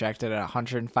Islanders projected at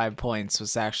 105 points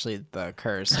was actually the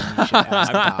curse. And you should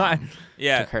ask Dom.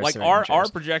 Yeah, like our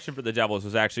projection for the Devils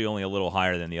was actually only a little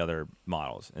higher than the other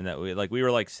models, and that we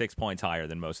were like 6 points higher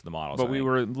than most of the models. But we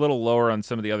were a little lower on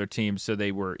some of the other teams, so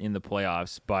they were in the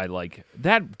playoffs by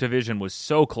that division was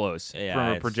so close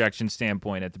from a projection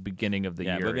standpoint at the beginning of the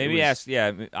year. But maybe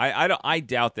I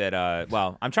doubt that.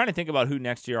 Well, I'm trying to think about who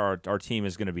next year our team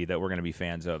is going to be that we're going to be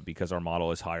fans of because our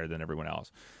model is higher than everyone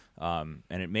else. And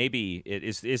it may be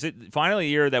is it finally a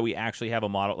year that we actually have a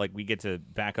model, like we get to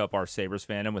back up our Sabres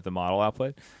fandom with the model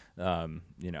output.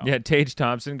 Yeah, Tage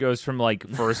Thompson goes from like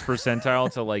first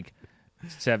percentile to like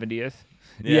 70th.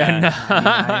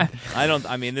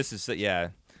 This is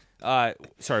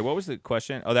sorry, what was the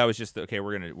question? Oh, that was just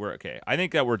we're okay. I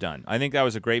think that we're done. I think that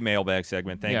was a great mailbag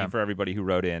segment. Thank you for everybody who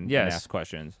wrote in and asked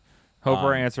questions. Hope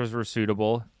our answers were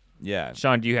suitable. Yeah.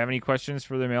 Sean, do you have any questions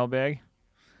for the mailbag?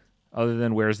 Other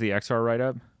than where's the XR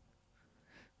write-up?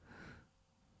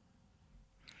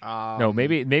 No,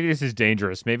 maybe this is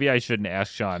dangerous. Maybe I shouldn't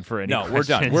ask Sean for any questions. We're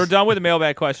done. We're done with the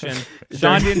mailbag question.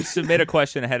 Sean didn't submit a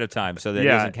question ahead of time, so that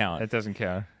doesn't count. That doesn't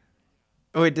count.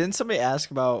 Oh, wait, didn't somebody ask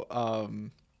about...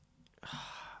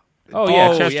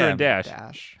 Chester and Dash.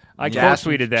 I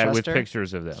tweeted that with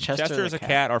pictures of them. Chester is a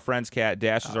cat, our friend's cat.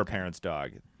 Dash is our parents'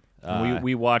 dog.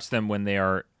 We watch them when they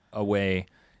are away,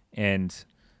 and...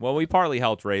 Well, we partly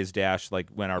helped raise Dash, like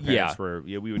when our parents were.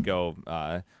 Yeah, we would go.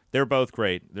 They're both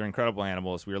great. They're incredible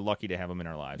animals. We are lucky to have them in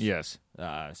our lives. Yes.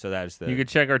 So that is You could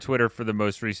check our Twitter for the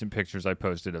most recent pictures I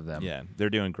posted of them. Yeah, they're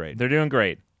doing great.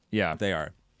 Yeah, they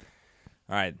are.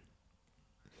 All right.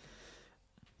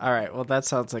 Well, that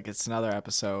sounds like it's another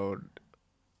episode.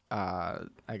 I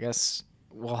guess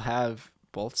we'll have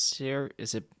both series.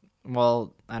 Is it?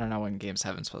 Well, I don't know when Game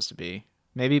 7's supposed to be.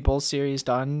 Maybe both series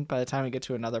done by the time we get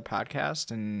to another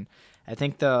podcast. And I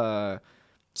think the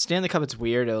Stanley Cup, it's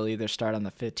weird. It'll either start on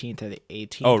the 15th or the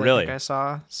 18th. Oh, really? I think I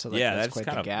saw. So that's quite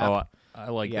the gap. Oh,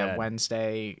 I like that.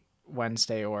 Wednesday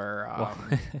or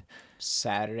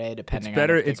Saturday, depending.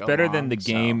 It's better than the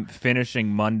game finishing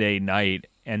Monday night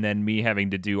and then me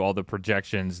having to do all the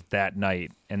projections that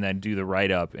night and then do the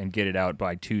write-up and get it out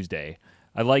by Tuesday.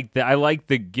 I like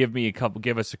the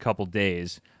give us a couple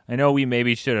days. I know we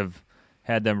maybe should have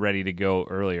had them ready to go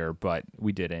earlier, but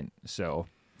we didn't. So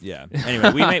Yeah.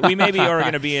 Anyway, we maybe are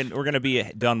going to be we're going to be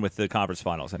done with the conference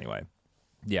finals anyway.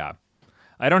 Yeah.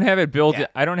 I don't have it built. Yeah,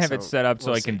 I don't have it set up so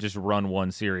we'll I can just run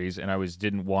one series, and I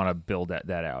didn't want to build that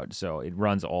out. So it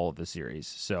runs all of the series.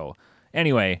 So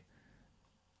anyway,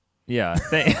 yeah.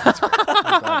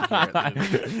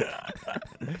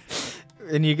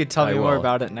 And you could tell me more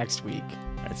about it next week.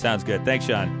 That sounds good. Thanks,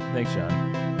 Sean. Thanks,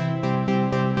 Sean.